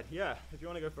for a ride. Yeah, if you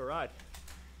want to go for a ride,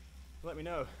 let me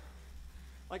know.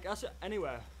 Like, I said,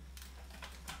 anywhere,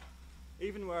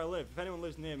 even where I live. If anyone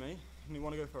lives near me and you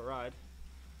want to go for a ride,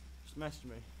 just message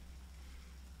me.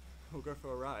 We'll go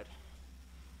for a ride.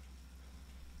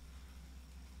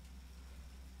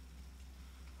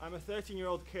 I'm a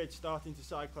 13-year-old kid starting to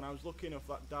cycle, and I was lucky enough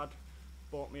that Dad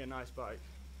bought me a nice bike.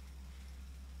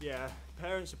 Yeah,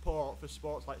 parent support for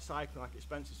sports like cycling, like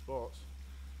expensive sports,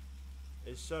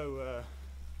 is so,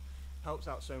 helps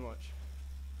out so much.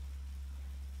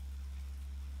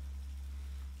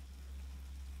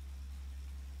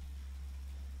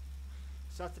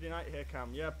 Saturday night here,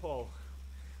 Cam. Yeah, Paul.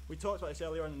 We talked about this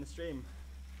earlier on in the stream.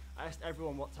 I asked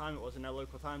everyone what time it was in their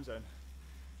local time zone.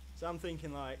 So I'm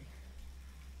thinking like,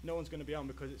 no one's going to be on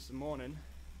because it's the morning.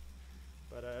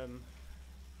 But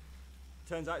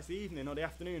turns out it's the evening or the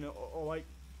afternoon or like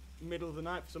middle of the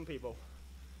night for some people.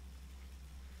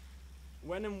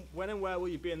 When and where will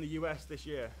you be in the US this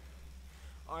year?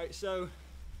 Alright, so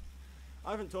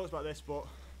I haven't talked about this, but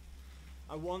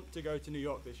I want to go to New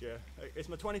York this year. It's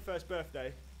my 21st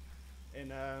birthday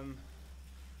in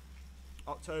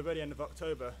October, the end of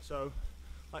October. So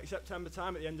like September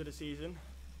time at the end of the season,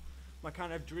 my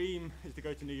kind of dream is to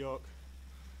go to New York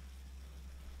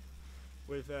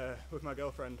with my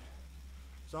girlfriend.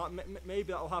 So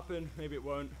maybe that'll happen, maybe it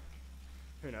won't.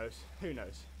 Who knows? Who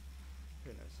knows? Who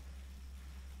knows?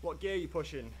 What gear are you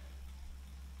pushing?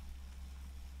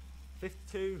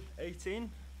 52,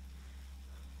 18?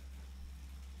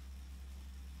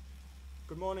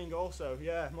 Good morning also,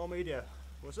 yeah, more media.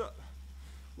 What's up?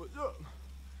 What's up?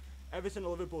 Everton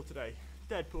or Liverpool today?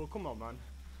 Deadpool, come on man.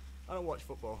 I don't watch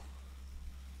football.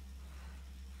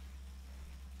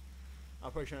 I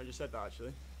probably shouldn't have just said that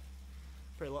actually.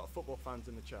 Probably a lot of football fans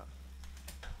in the chat.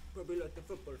 Probably a lot of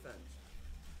football fans.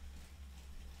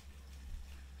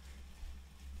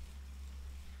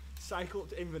 Cycle up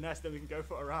to Inverness, then we can go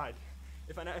for a ride.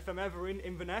 If I'm ever in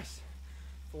Inverness,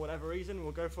 for whatever reason,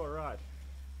 we'll go for a ride.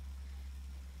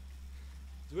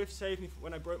 Zwift saved me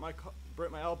when I broke my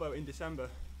elbow in December.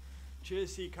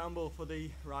 Cheers, C. Campbell, for the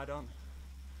ride on.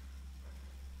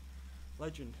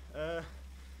 Legend. So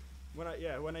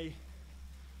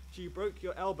you broke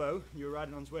your elbow, you were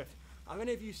riding on Zwift. Have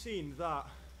any of you seen that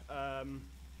that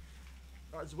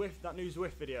new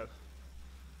Zwift video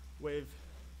with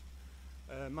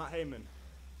Matt Heyman?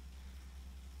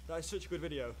 That is such a good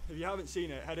video. If you haven't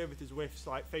seen it, head over to Zwift's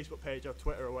like Facebook page or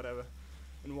Twitter or whatever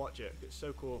and watch it. It's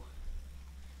so cool.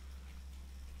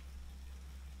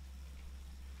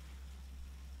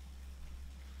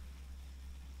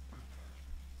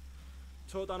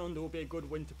 Talk Down Under will be a good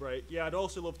winter break. Yeah, I'd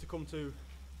also love to come to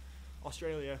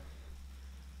Australia,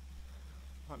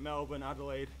 like Melbourne,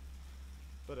 Adelaide,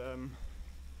 but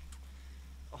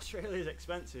Australia is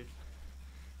expensive.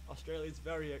 Australia is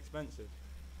very expensive.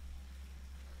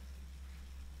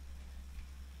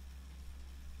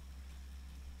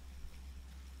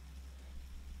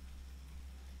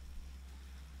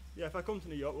 Yeah, if I come to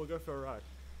New York, we'll go for a ride.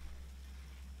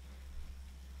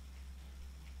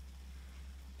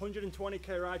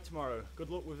 120k ride tomorrow. Good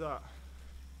luck with that.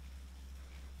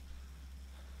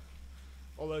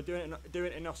 Although doing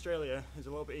it in Australia is a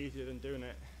little bit easier than doing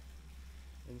it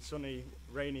in sunny,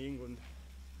 rainy England.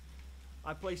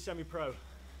 I play semi-pro.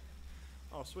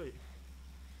 Oh, sweet.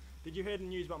 Did you hear the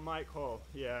news about Mike Hall?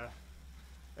 Yeah,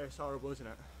 it's horrible, isn't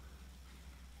it?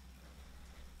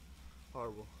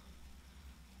 Horrible.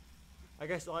 I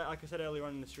guess, like I said earlier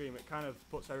on in the stream, it kind of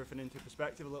puts everything into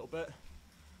perspective a little bit,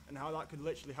 and how that could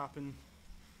literally happen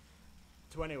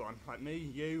to anyone, like me,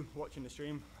 you, watching the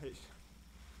stream.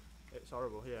 It's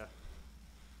horrible, yeah.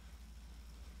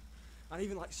 And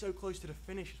even like so close to the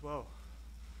finish as well.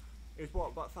 It was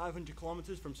what, about 500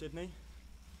 kilometers from Sydney?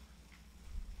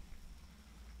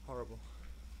 Horrible.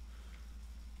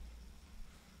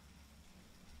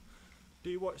 Do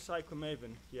you watch Cycling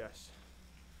Maven? Yes.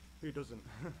 Who doesn't?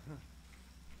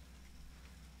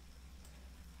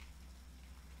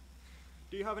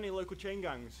 Do you have any local chain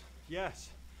gangs? Yes,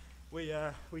 we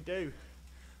do.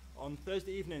 On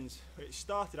Thursday evenings, it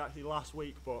started actually last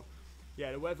week, but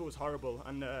yeah, the weather was horrible,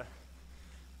 and the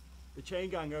chain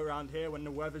gang go around here when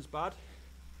the weather's bad.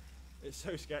 It's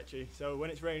so sketchy. So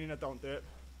when it's raining, I don't do it.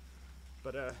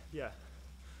 But yeah,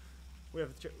 we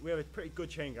have a pretty good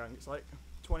chain gang. It's like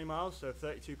 20 miles, so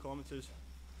 32 kilometers,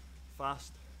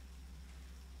 fast.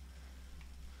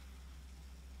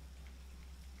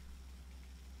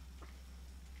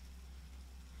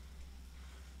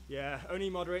 Yeah, only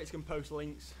moderators can post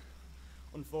links,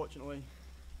 unfortunately.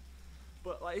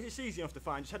 But like, it's easy enough to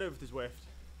find. Just head over to Zwift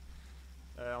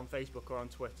on Facebook or on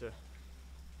Twitter.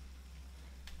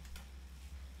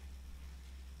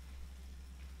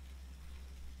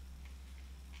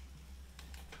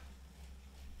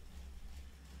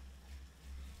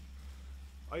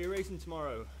 Are you racing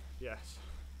tomorrow? Yes.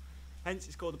 Hence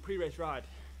it's called the pre-race ride.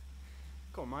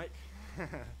 Come on, Mike.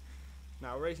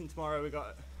 Now we're racing tomorrow. We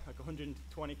got like a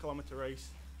 120 kilometer race.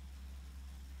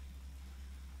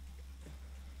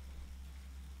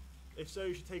 If so,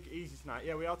 you should take it easy tonight.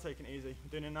 Yeah, we are taking it easy.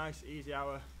 We're doing a nice easy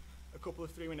hour, a couple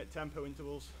of 3-minute tempo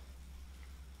intervals.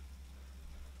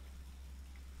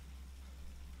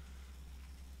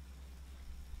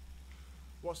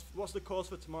 What's the course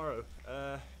for tomorrow?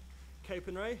 Cape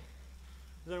and Ray.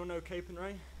 Does anyone know Cape and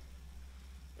Ray?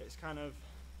 It's kind of,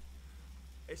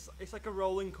 it's like a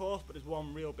rolling course, but there's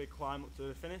one real big climb up to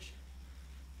the finish.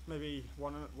 Maybe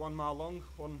 1 mile long,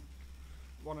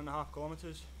 1.5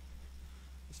 kilometers.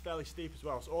 It's fairly steep as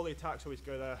well, so all the attacks always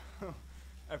go there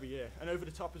every year. And over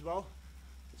the top as well,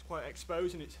 it's quite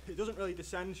exposed, and it doesn't really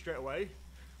descend straight away.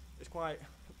 It's quite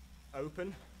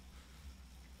open.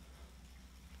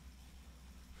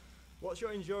 What's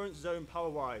your endurance zone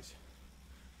power-wise?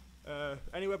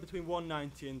 Anywhere between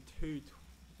 190 and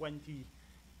 220,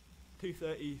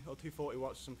 230 or 240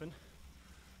 watts or something.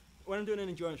 When I'm doing an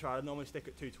endurance ride, I normally stick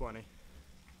at 220.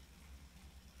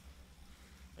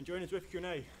 And joining Zwift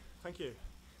Q&A, thank you.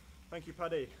 Thank you,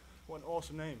 Paddy. What an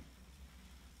awesome name.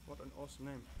 What an awesome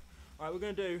name. Alright, we're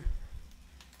going to do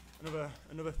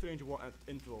another 300 watt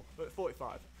interval, but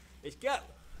 45. Let's go!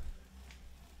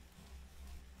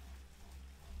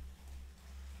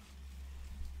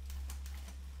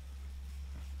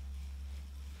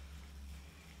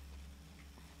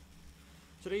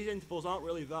 So these intervals aren't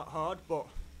really that hard, but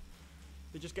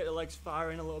they just get the legs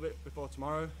firing a little bit before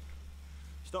tomorrow.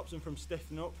 Stops them from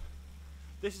stiffening up.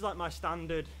 This is like my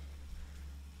standard.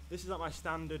 This is like my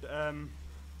standard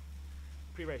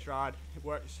pre-race ride. It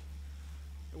works.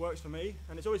 It works for me,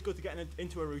 and it's always good to get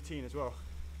into a routine as well.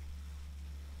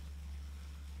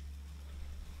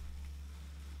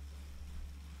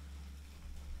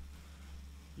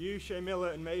 You, Shay Miller,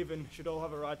 and Maven should all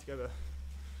have a ride together.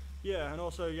 Yeah, and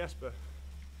also Jesper.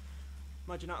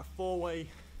 Imagine that, a four-way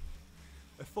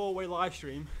live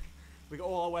stream. We got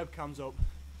all our webcams up.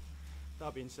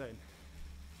 That'd be insane.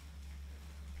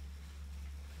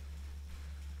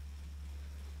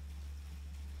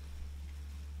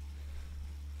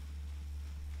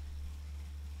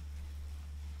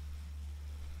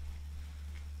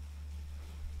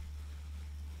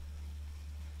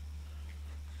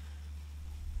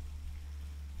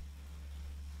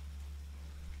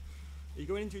 Are you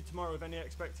going into tomorrow with any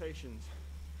expectations?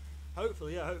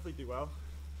 Hopefully, yeah, hopefully do well.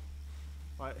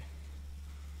 Like,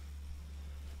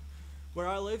 where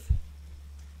I live,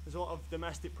 there's a lot of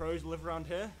domestic pros live around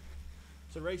here,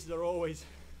 so races are always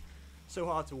so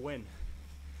hard to win,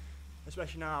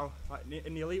 especially now, like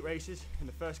in the elite races, in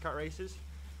the first cat races.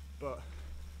 But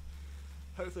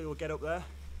hopefully we'll get up there,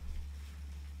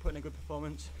 put in a good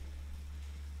performance.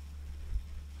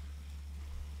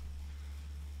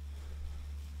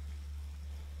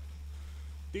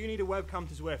 Do you need a webcam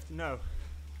to Zwift? No.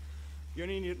 You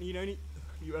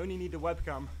only need a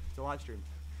webcam to live stream,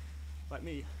 like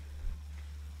me.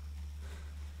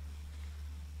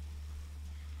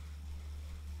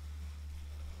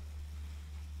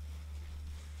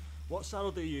 What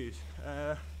saddle do you use?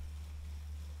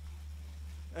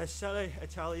 A Selle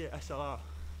Italia SLR.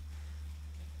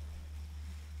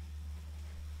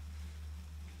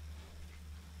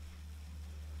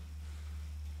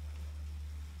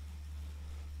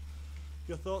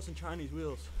 Your thoughts on Chinese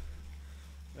wheels?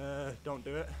 Don't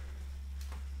do it.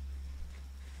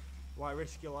 Why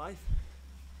risk your life?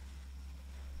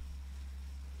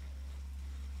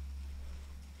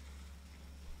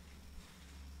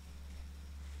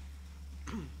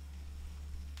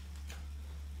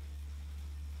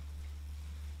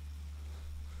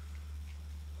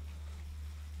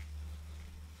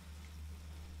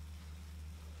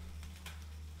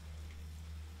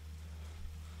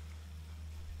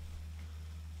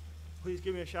 Please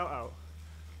give me a shout out.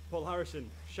 Paul Harrison,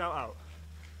 shout out.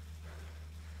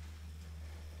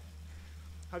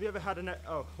 Have you ever had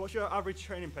what's your average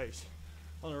training pace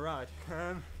on a ride?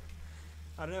 I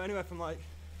don't know, anywhere from like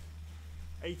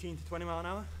 18 to 20 mile an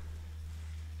hour,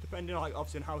 depending on, like,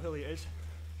 obviously on how hilly it is.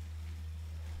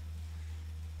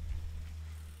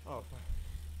 Oh.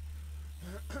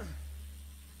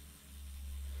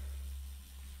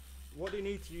 What do you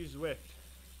need to use Zwift?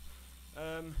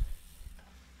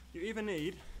 You either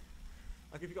need,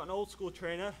 like if you've got an old school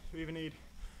trainer, you either need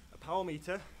a power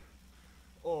meter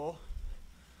or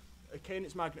a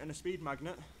cadence magnet and a speed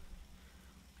magnet,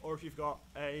 or if you've got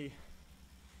a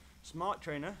smart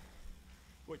trainer,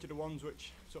 which are the ones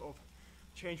which sort of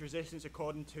change resistance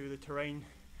according to the terrain,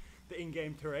 the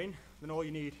in-game terrain, then all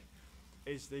you need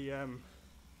is the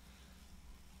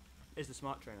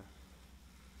smart trainer.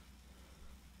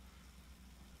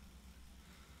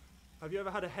 Have you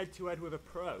ever had a head-to-head with a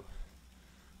pro?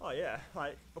 Oh yeah,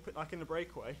 like in the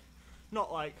breakaway.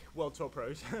 Not like World Tour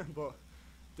pros, but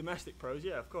domestic pros,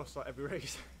 yeah, of course, like every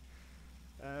race.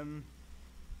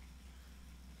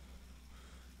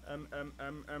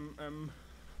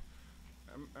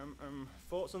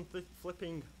 Thoughts on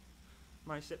flipping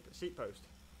my seat post?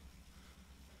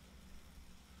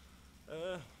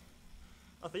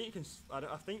 I think you can.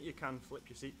 I think you can flip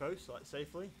your seat post, like,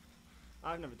 safely.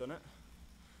 I've never done it.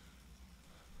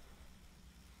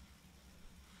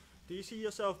 Do you see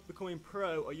yourself becoming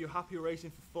pro, or are you happy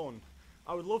racing for fun?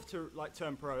 I would love to, like,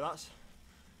 turn pro. That's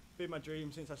been my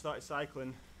dream since I started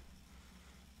cycling.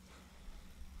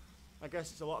 I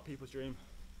guess it's a lot of people's dream.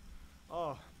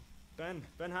 Oh, Ben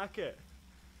Hackett,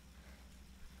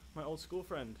 my old school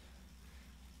friend.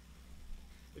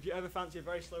 If you ever fancy a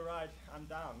very slow ride, I'm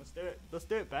down. Let's do it. Let's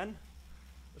do it, Ben.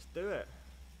 Let's do it.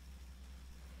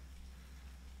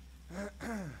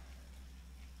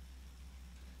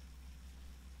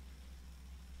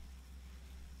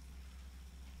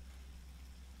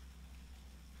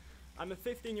 I'm a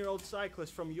 15-year-old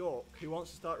cyclist from York who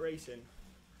wants to start racing.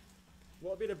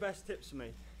 What would be the best tips for me?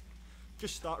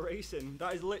 Just start racing.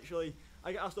 That is literally,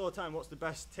 I get asked all the time, what's the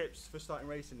best tips for starting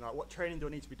racing? Like, what training do I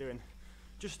need to be doing?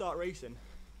 Just start racing.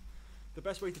 The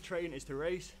best way to train is to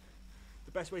race.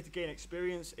 The best way to gain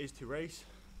experience is to race.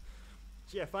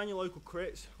 So yeah, find your local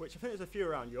crits, which I think there's a few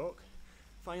around York.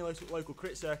 Find your local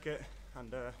crit circuit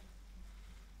and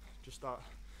just start.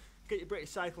 Get your British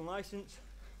cycling licence.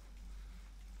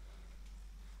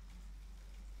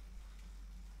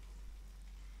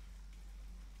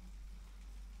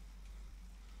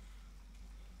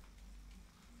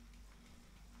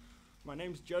 My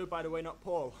name's Joe, by the way, not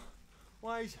Paul.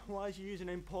 Why is your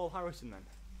username Paul Harrison then?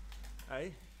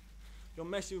 Hey? You're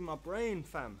messing with my brain,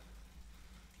 fam.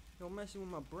 You're messing with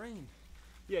my brain.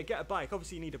 Yeah, get a bike.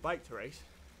 Obviously you need a bike to race.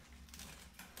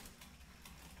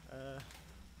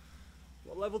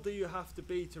 What level do you have to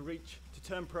be to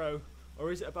turn pro,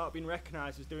 or is it about being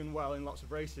recognised as doing well in lots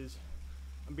of races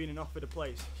and being offered a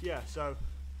place? Yeah, so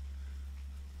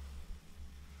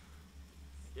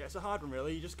yeah, it's a hard one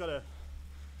really. You just gotta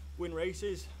win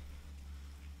races,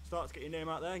 start to get your name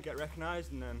out there and get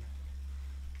recognised, and then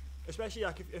especially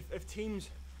like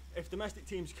if domestic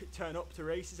teams turn up to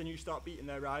races and you start beating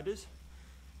their riders,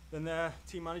 then their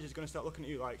team manager's going to start looking at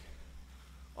you like,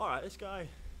 alright, this guy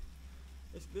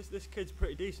This kid's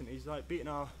pretty decent. He's like beating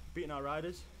our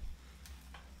riders.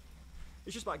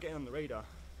 It's just about getting on the radar.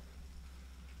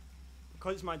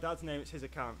 Because it's my dad's name, it's his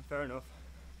account. Fair enough.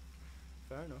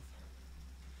 Fair enough.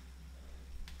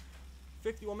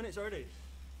 51 minutes already.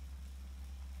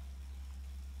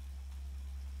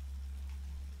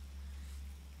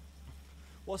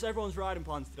 What's everyone's riding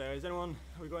plans today? Are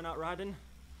we going out riding?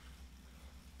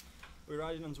 Are we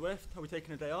riding on Zwift? Are we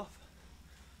taking a day off?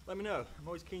 Let me know. I'm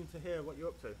always keen to hear what you're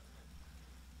up to.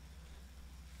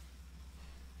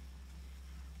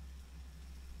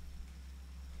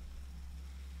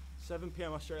 7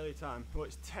 PM Australia time. Well,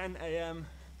 it's 10 AM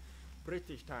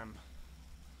British time.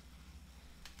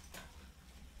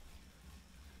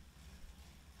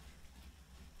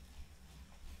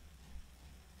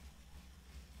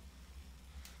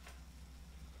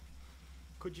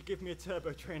 Could you give me a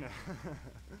turbo trainer?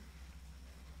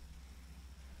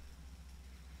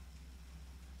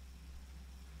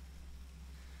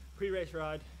 Pre-race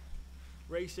ride,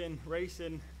 racing.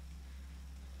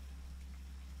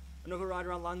 Another ride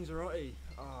around Lanzarote.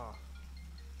 Ah.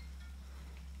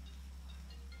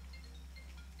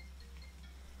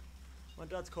 My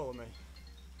dad's calling me.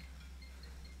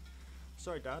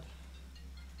 Sorry, Dad.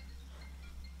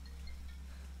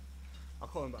 I'll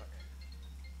call him back.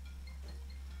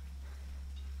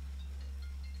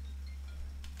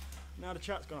 Now the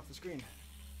chat's gone off the screen.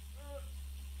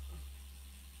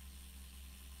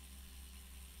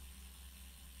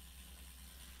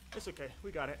 It's okay,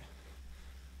 we got it.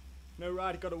 No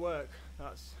ride, got to work.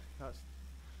 That's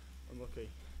unlucky.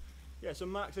 Yeah, so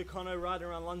Max O'Connor riding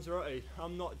around Lanzarote.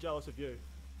 I'm not jealous of you.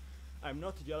 I'm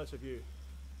not jealous of you.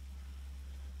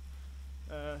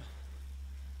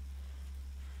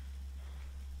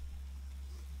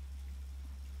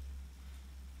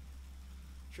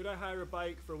 Should I hire a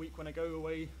bike for a week when I go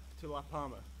away to La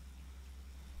Palma?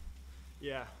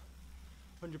 Yeah,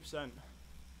 100%.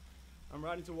 I'm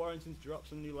riding to Warrington to drop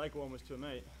some new leg warmers to a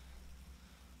mate.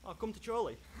 I'll come to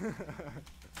Chorley.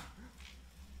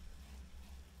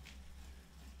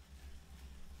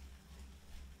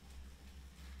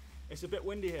 It's a bit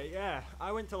windy here, yeah.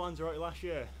 I went to Lanzarote last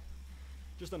year,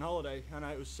 just on holiday, and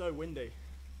it was so windy.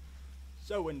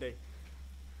 So windy.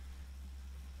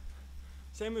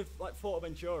 Same with like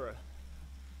Fuerteventura,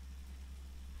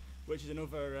 which is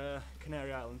another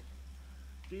Canary Island.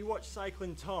 Do you watch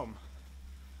Cycling Tom?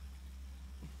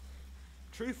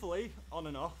 Truthfully, on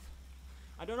and off.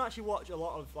 I don't actually watch a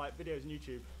lot of like videos on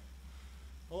YouTube.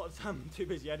 A lot of the time I'm too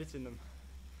busy editing them.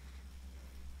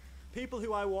 People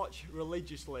who I watch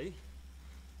religiously,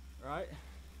 right?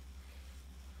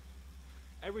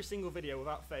 Every single video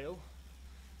without fail.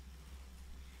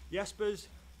 Jespers,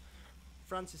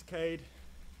 Francis Cade,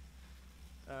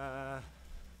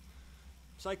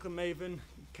 Cycling Maven,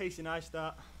 Casey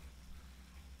Neistat.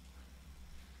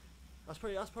 That's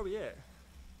probably it.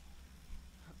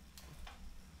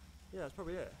 Yeah, that's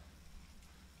probably it.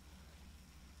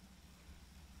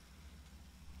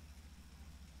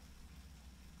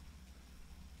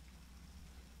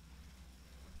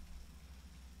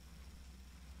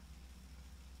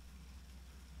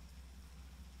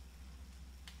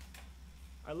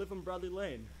 I live on Bradley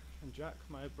Lane, and Jack,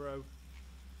 my bro.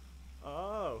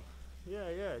 Oh,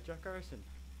 yeah, Jack Harrison.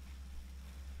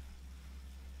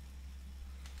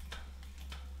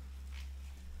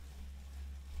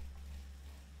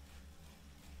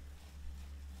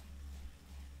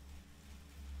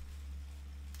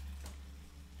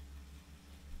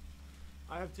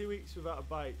 I have 2 weeks without a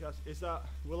bike.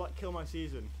 Will that kill my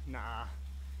season? Nah,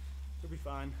 it'll be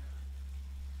fine.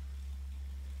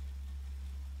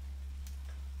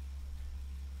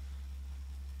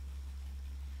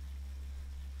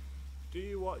 Do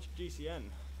you watch GCN?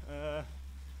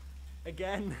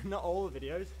 Again, not all the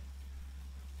videos.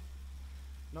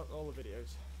 Not all the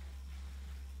videos.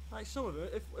 Like some of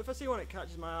it. If I see one that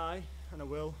catches my eye, and I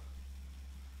will.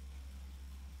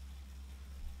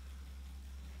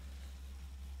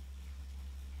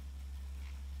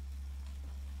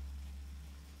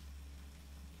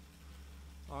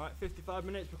 Alright, 55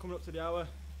 minutes, we're coming up to the hour.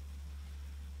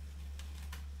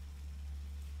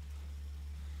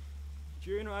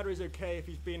 June rider is okay if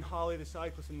he's being Harley the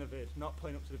cyclist in the vid, not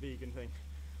playing up to the vegan thing.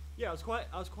 Yeah, I was quite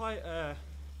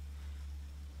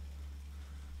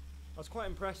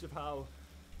impressed with how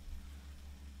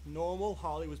normal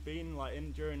Harley was being like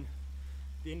during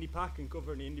the Indy Pack and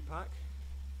covering the Indy Pack.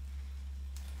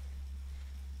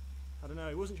 I don't know,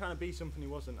 he wasn't trying to be something he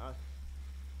wasn't.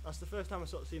 That's the first time I've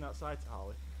sort of seen that side to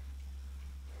Harley.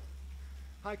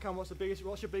 Hi Cam, what's your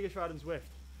biggest ride in Zwift?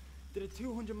 Did a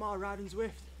 200-mile ride in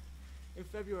Zwift in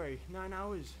February, 9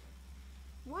 hours.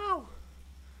 Wow!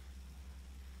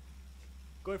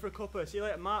 Going for a cuppa. See you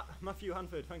later, Matthew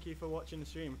Hanford. Thank you for watching the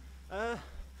stream.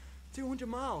 200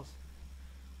 miles.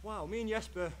 Wow, me and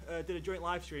Jesper did a joint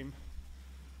live stream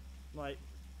like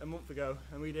a month ago,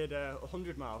 and we did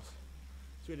 100 miles.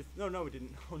 So we did, no, we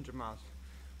didn't. 100 miles.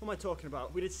 What am I talking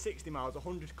about? We did 60 miles,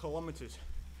 100 kilometers.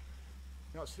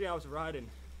 That was 3 hours of riding,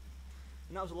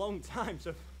 and that was a long time.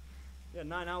 So, yeah,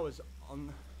 9 hours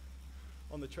on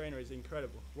the trainer is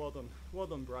incredible. Well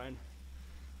done, Brian.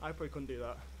 I probably couldn't do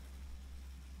that.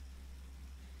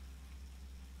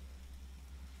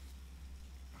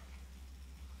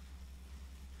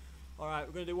 All right,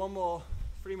 we're going to do one more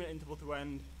 3-minute interval to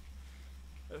end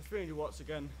at 300 watts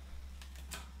again.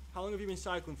 How long have you been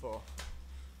cycling for?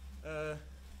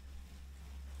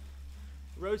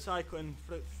 Road cycling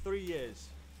for 3 years.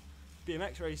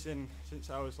 BMX racing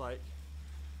since I was like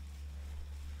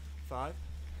 5.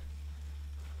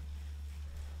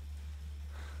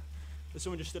 There's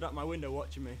someone just stood at my window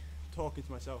watching me, talking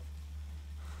to myself.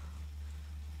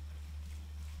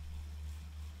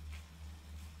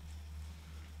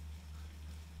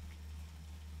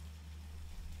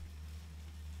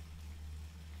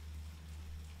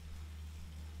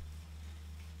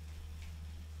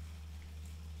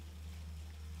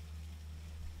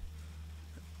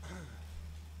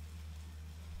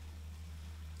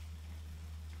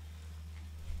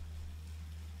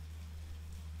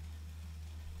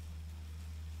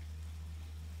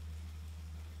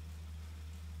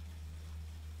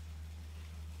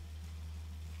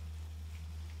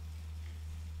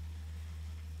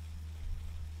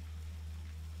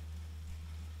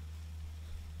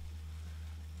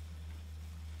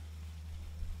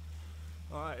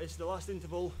 Alright, it's the last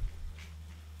interval.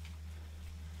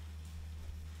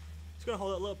 It's going to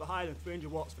hold it a little bit higher than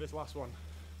 300 watts for this last one.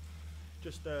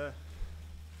 Just because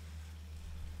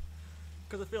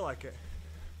I feel like it.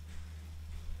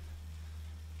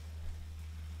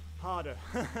 Harder.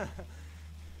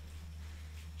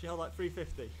 She held like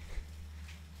 350.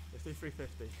 Let's do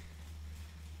 350.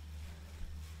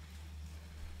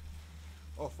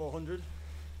 Or 400.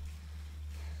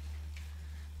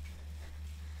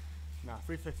 Nah,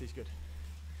 350 is good.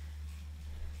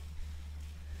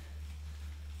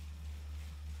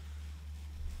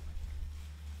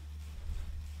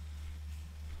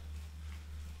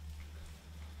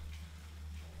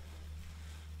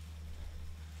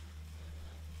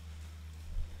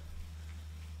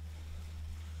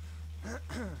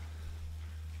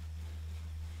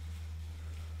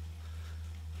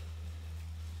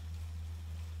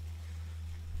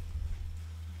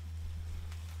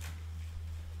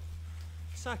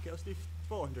 Sack it, let's do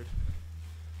 400.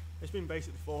 It's been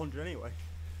basically 400 anyway.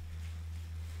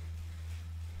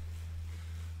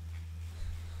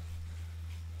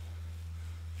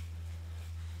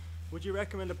 Would you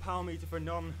recommend a power meter for a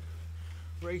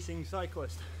non-racing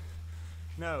cyclist?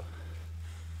 No.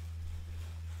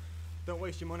 Don't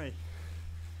waste your money.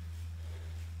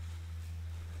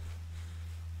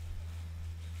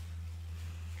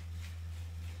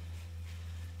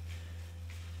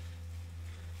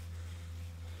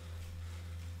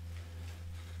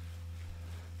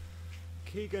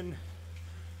 Keegan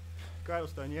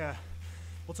Gridlestone, yeah.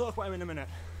 We'll talk about him in a minute.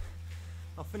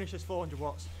 I'll finish this 400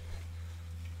 watts.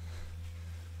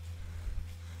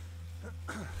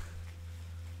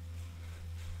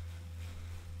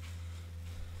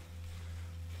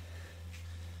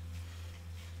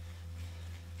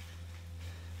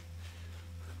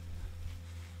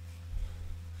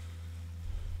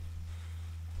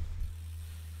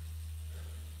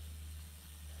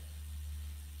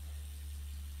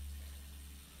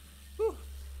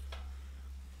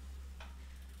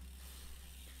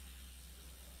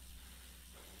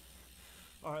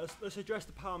 All right, let's address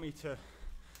the power meter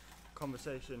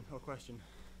conversation or question.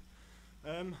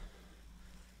 Look,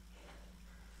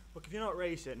 if you're not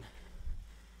racing,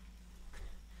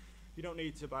 you don't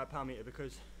need to buy a power meter,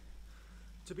 because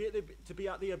to be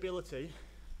at the ability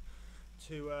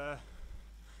to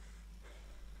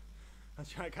I'm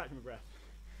trying to catch my breath.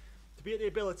 To be at the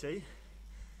ability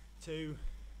to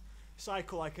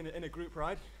cycle like in a group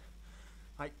ride,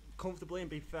 like comfortably and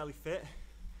be fairly fit,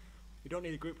 you don't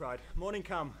need a group ride. Morning,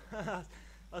 Cam.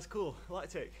 That's cool.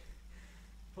 Lactic.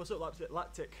 What's up,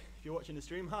 Lactic? If you're watching the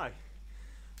stream, hi.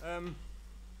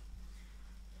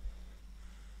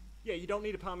 Yeah, you don't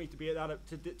need a power meter to be at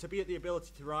that to be at the ability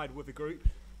to ride with a group.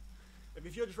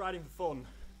 If you're just riding for fun,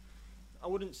 I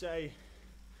wouldn't say.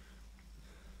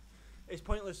 It's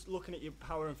pointless looking at your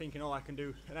power and thinking, oh, I can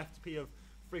do an FTP of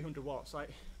 300 watts.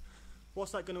 Like,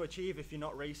 what's that going to achieve if you're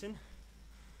not racing?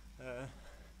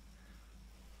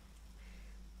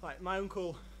 Like, my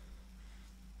uncle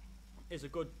is a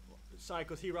good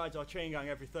cyclist, he rides our chain gang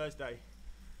every Thursday.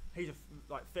 He's a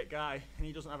like fit guy, and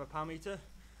he doesn't have a power meter.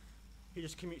 He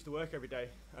just commutes to work every day.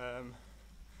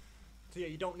 So yeah,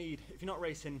 you don't need, if you're not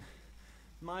racing,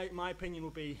 my opinion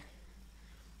would be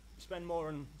spend more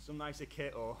on some nicer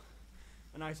kit or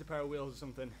a nicer pair of wheels or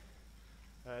something.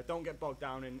 Don't get bogged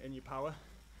down in your power.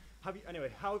 Have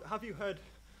you heard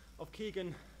of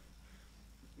Keegan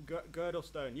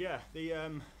Girdlestone? Yeah,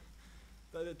 the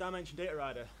Dimension Data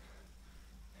rider.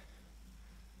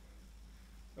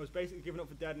 I was basically given up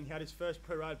for dead, and he had his first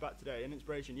pro ride back today in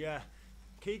Inspiration. Yeah,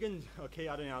 Keegan, okay,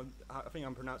 I don't know, I think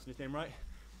I'm pronouncing his name right.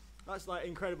 That's like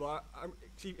incredible.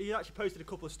 He actually posted a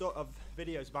couple of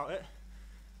videos about it.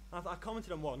 I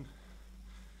commented on one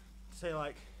to say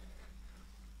like,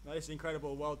 this is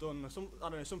incredible, well done, or I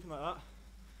don't know, something like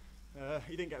that.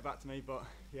 He didn't get back to me, but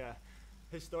yeah,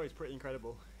 his story is pretty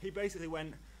incredible. He basically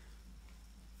went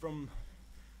from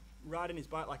riding his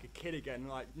bike like a kid again,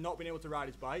 like not being able to ride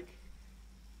his bike.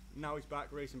 Now he's back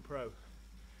racing pro.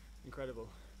 Incredible.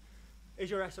 Is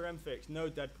your SRM fixed? No,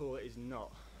 Deadpool, it is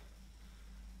not.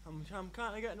 I'm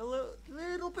kind of getting a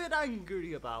little bit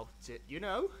angry about it, you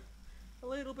know? A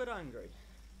little bit angry.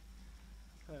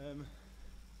 Do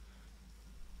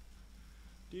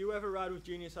you ever ride with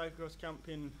junior cyclocross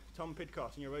champion Tom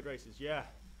Pidcock in your road races? Yeah.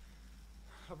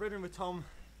 I've ridden with Tom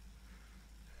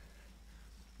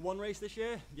one race this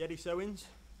year, the Eddie Sowins.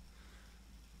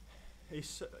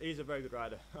 He's a very good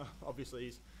rider. Obviously,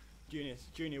 he's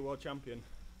junior world champion.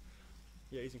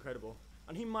 Yeah, he's incredible.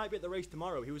 And he might be at the race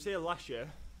tomorrow. He was here last year.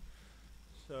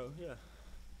 So, yeah.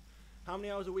 How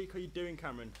many hours a week are you doing,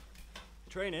 Cameron?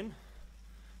 Training?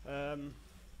 Probably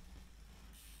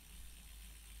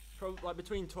like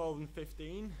between 12 and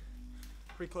 15.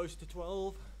 Pretty close to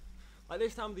 12. Like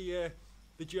this time of the year,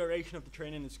 the duration of the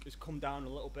training has come down a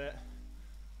little bit.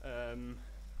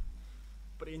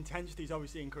 But the intensity's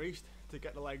obviously increased to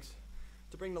get the legs,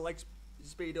 to bring the legs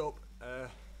speed up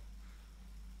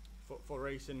for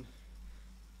racing.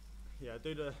 Yeah,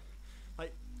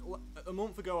 like a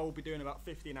month ago I would be doing about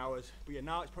 15 hours, but yeah,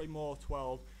 now it's probably more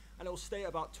 12, and it will stay at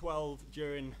about 12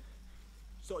 during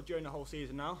the whole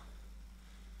season now.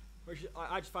 Which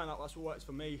I just find out that's what works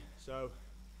for me, so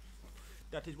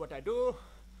that is what I do.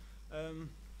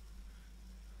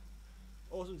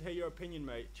 Awesome to hear your opinion,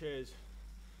 mate. Cheers.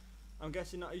 I'm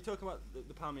guessing, are you talking about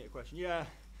the power meter question? Yeah,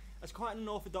 it's quite an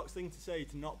unorthodox thing to say,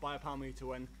 to not buy a power meter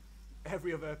when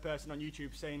every other person on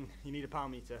YouTube saying you need a power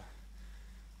meter.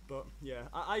 But yeah,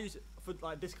 I use, for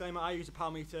like disclaimer, I use a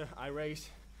power meter, I race,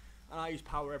 and I use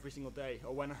power every single day.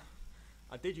 Or when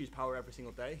I did use power every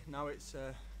single day, now it's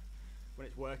when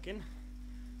it's working.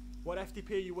 What FTP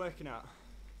are you working at?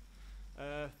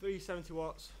 370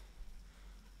 watts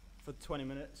for 20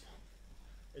 minutes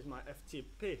is my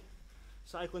FTP.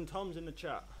 Cycling Tom's in the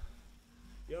chat.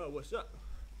 Yo, what's up?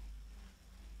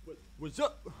 What's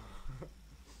up?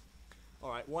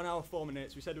 Alright, 1 hour 4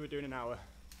 minutes. We said we were doing an hour.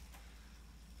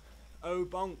 Oh,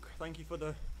 bonk. Thank you for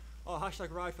the... Oh,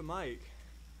 hashtag ride for Mike.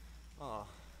 Oh.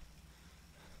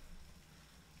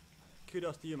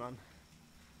 Kudos to you, man.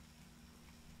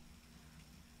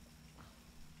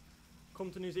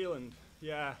 Come to New Zealand.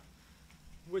 Yeah.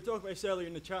 We were talking about this earlier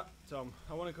in the chat, Tom.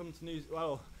 I want to come to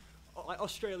like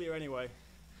Australia anyway.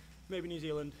 Maybe New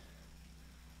Zealand.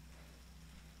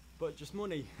 But just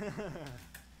money.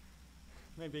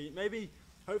 maybe,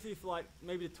 hopefully for like,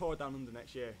 maybe the tour down under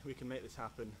next year, we can make this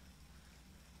happen.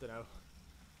 Don't know.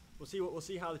 We'll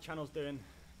see how the channel's doing.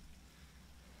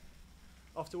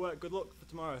 Off to work. Good luck for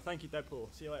tomorrow. Thank you, Deadpool.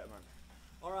 See you later, man.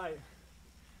 Alright.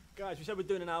 Guys, we said we're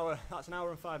doing an hour. That's an hour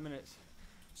and 5 minutes.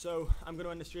 So, I'm going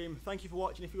to end the stream. Thank you for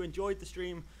watching. If you enjoyed the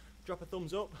stream, drop a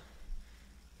thumbs up.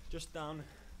 Just down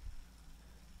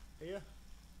here.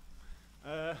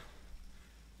 And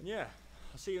yeah,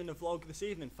 I'll see you in the vlog this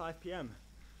evening, 5 PM.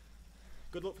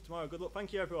 Good luck for tomorrow. Good luck.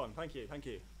 Thank you, everyone. Thank you. Thank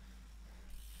you.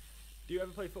 Do you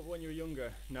ever play football when you were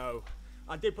younger? No.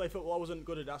 I did play football. I wasn't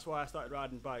good at it. That's why I started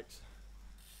riding bikes.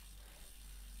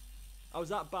 I was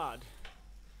that bad.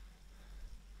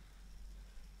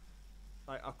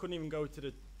 Like, I couldn't even go to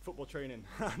the football training.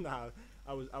 No,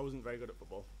 I wasn't very good at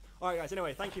football. Alright guys,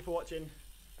 anyway, thank you for watching.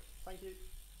 Thank you.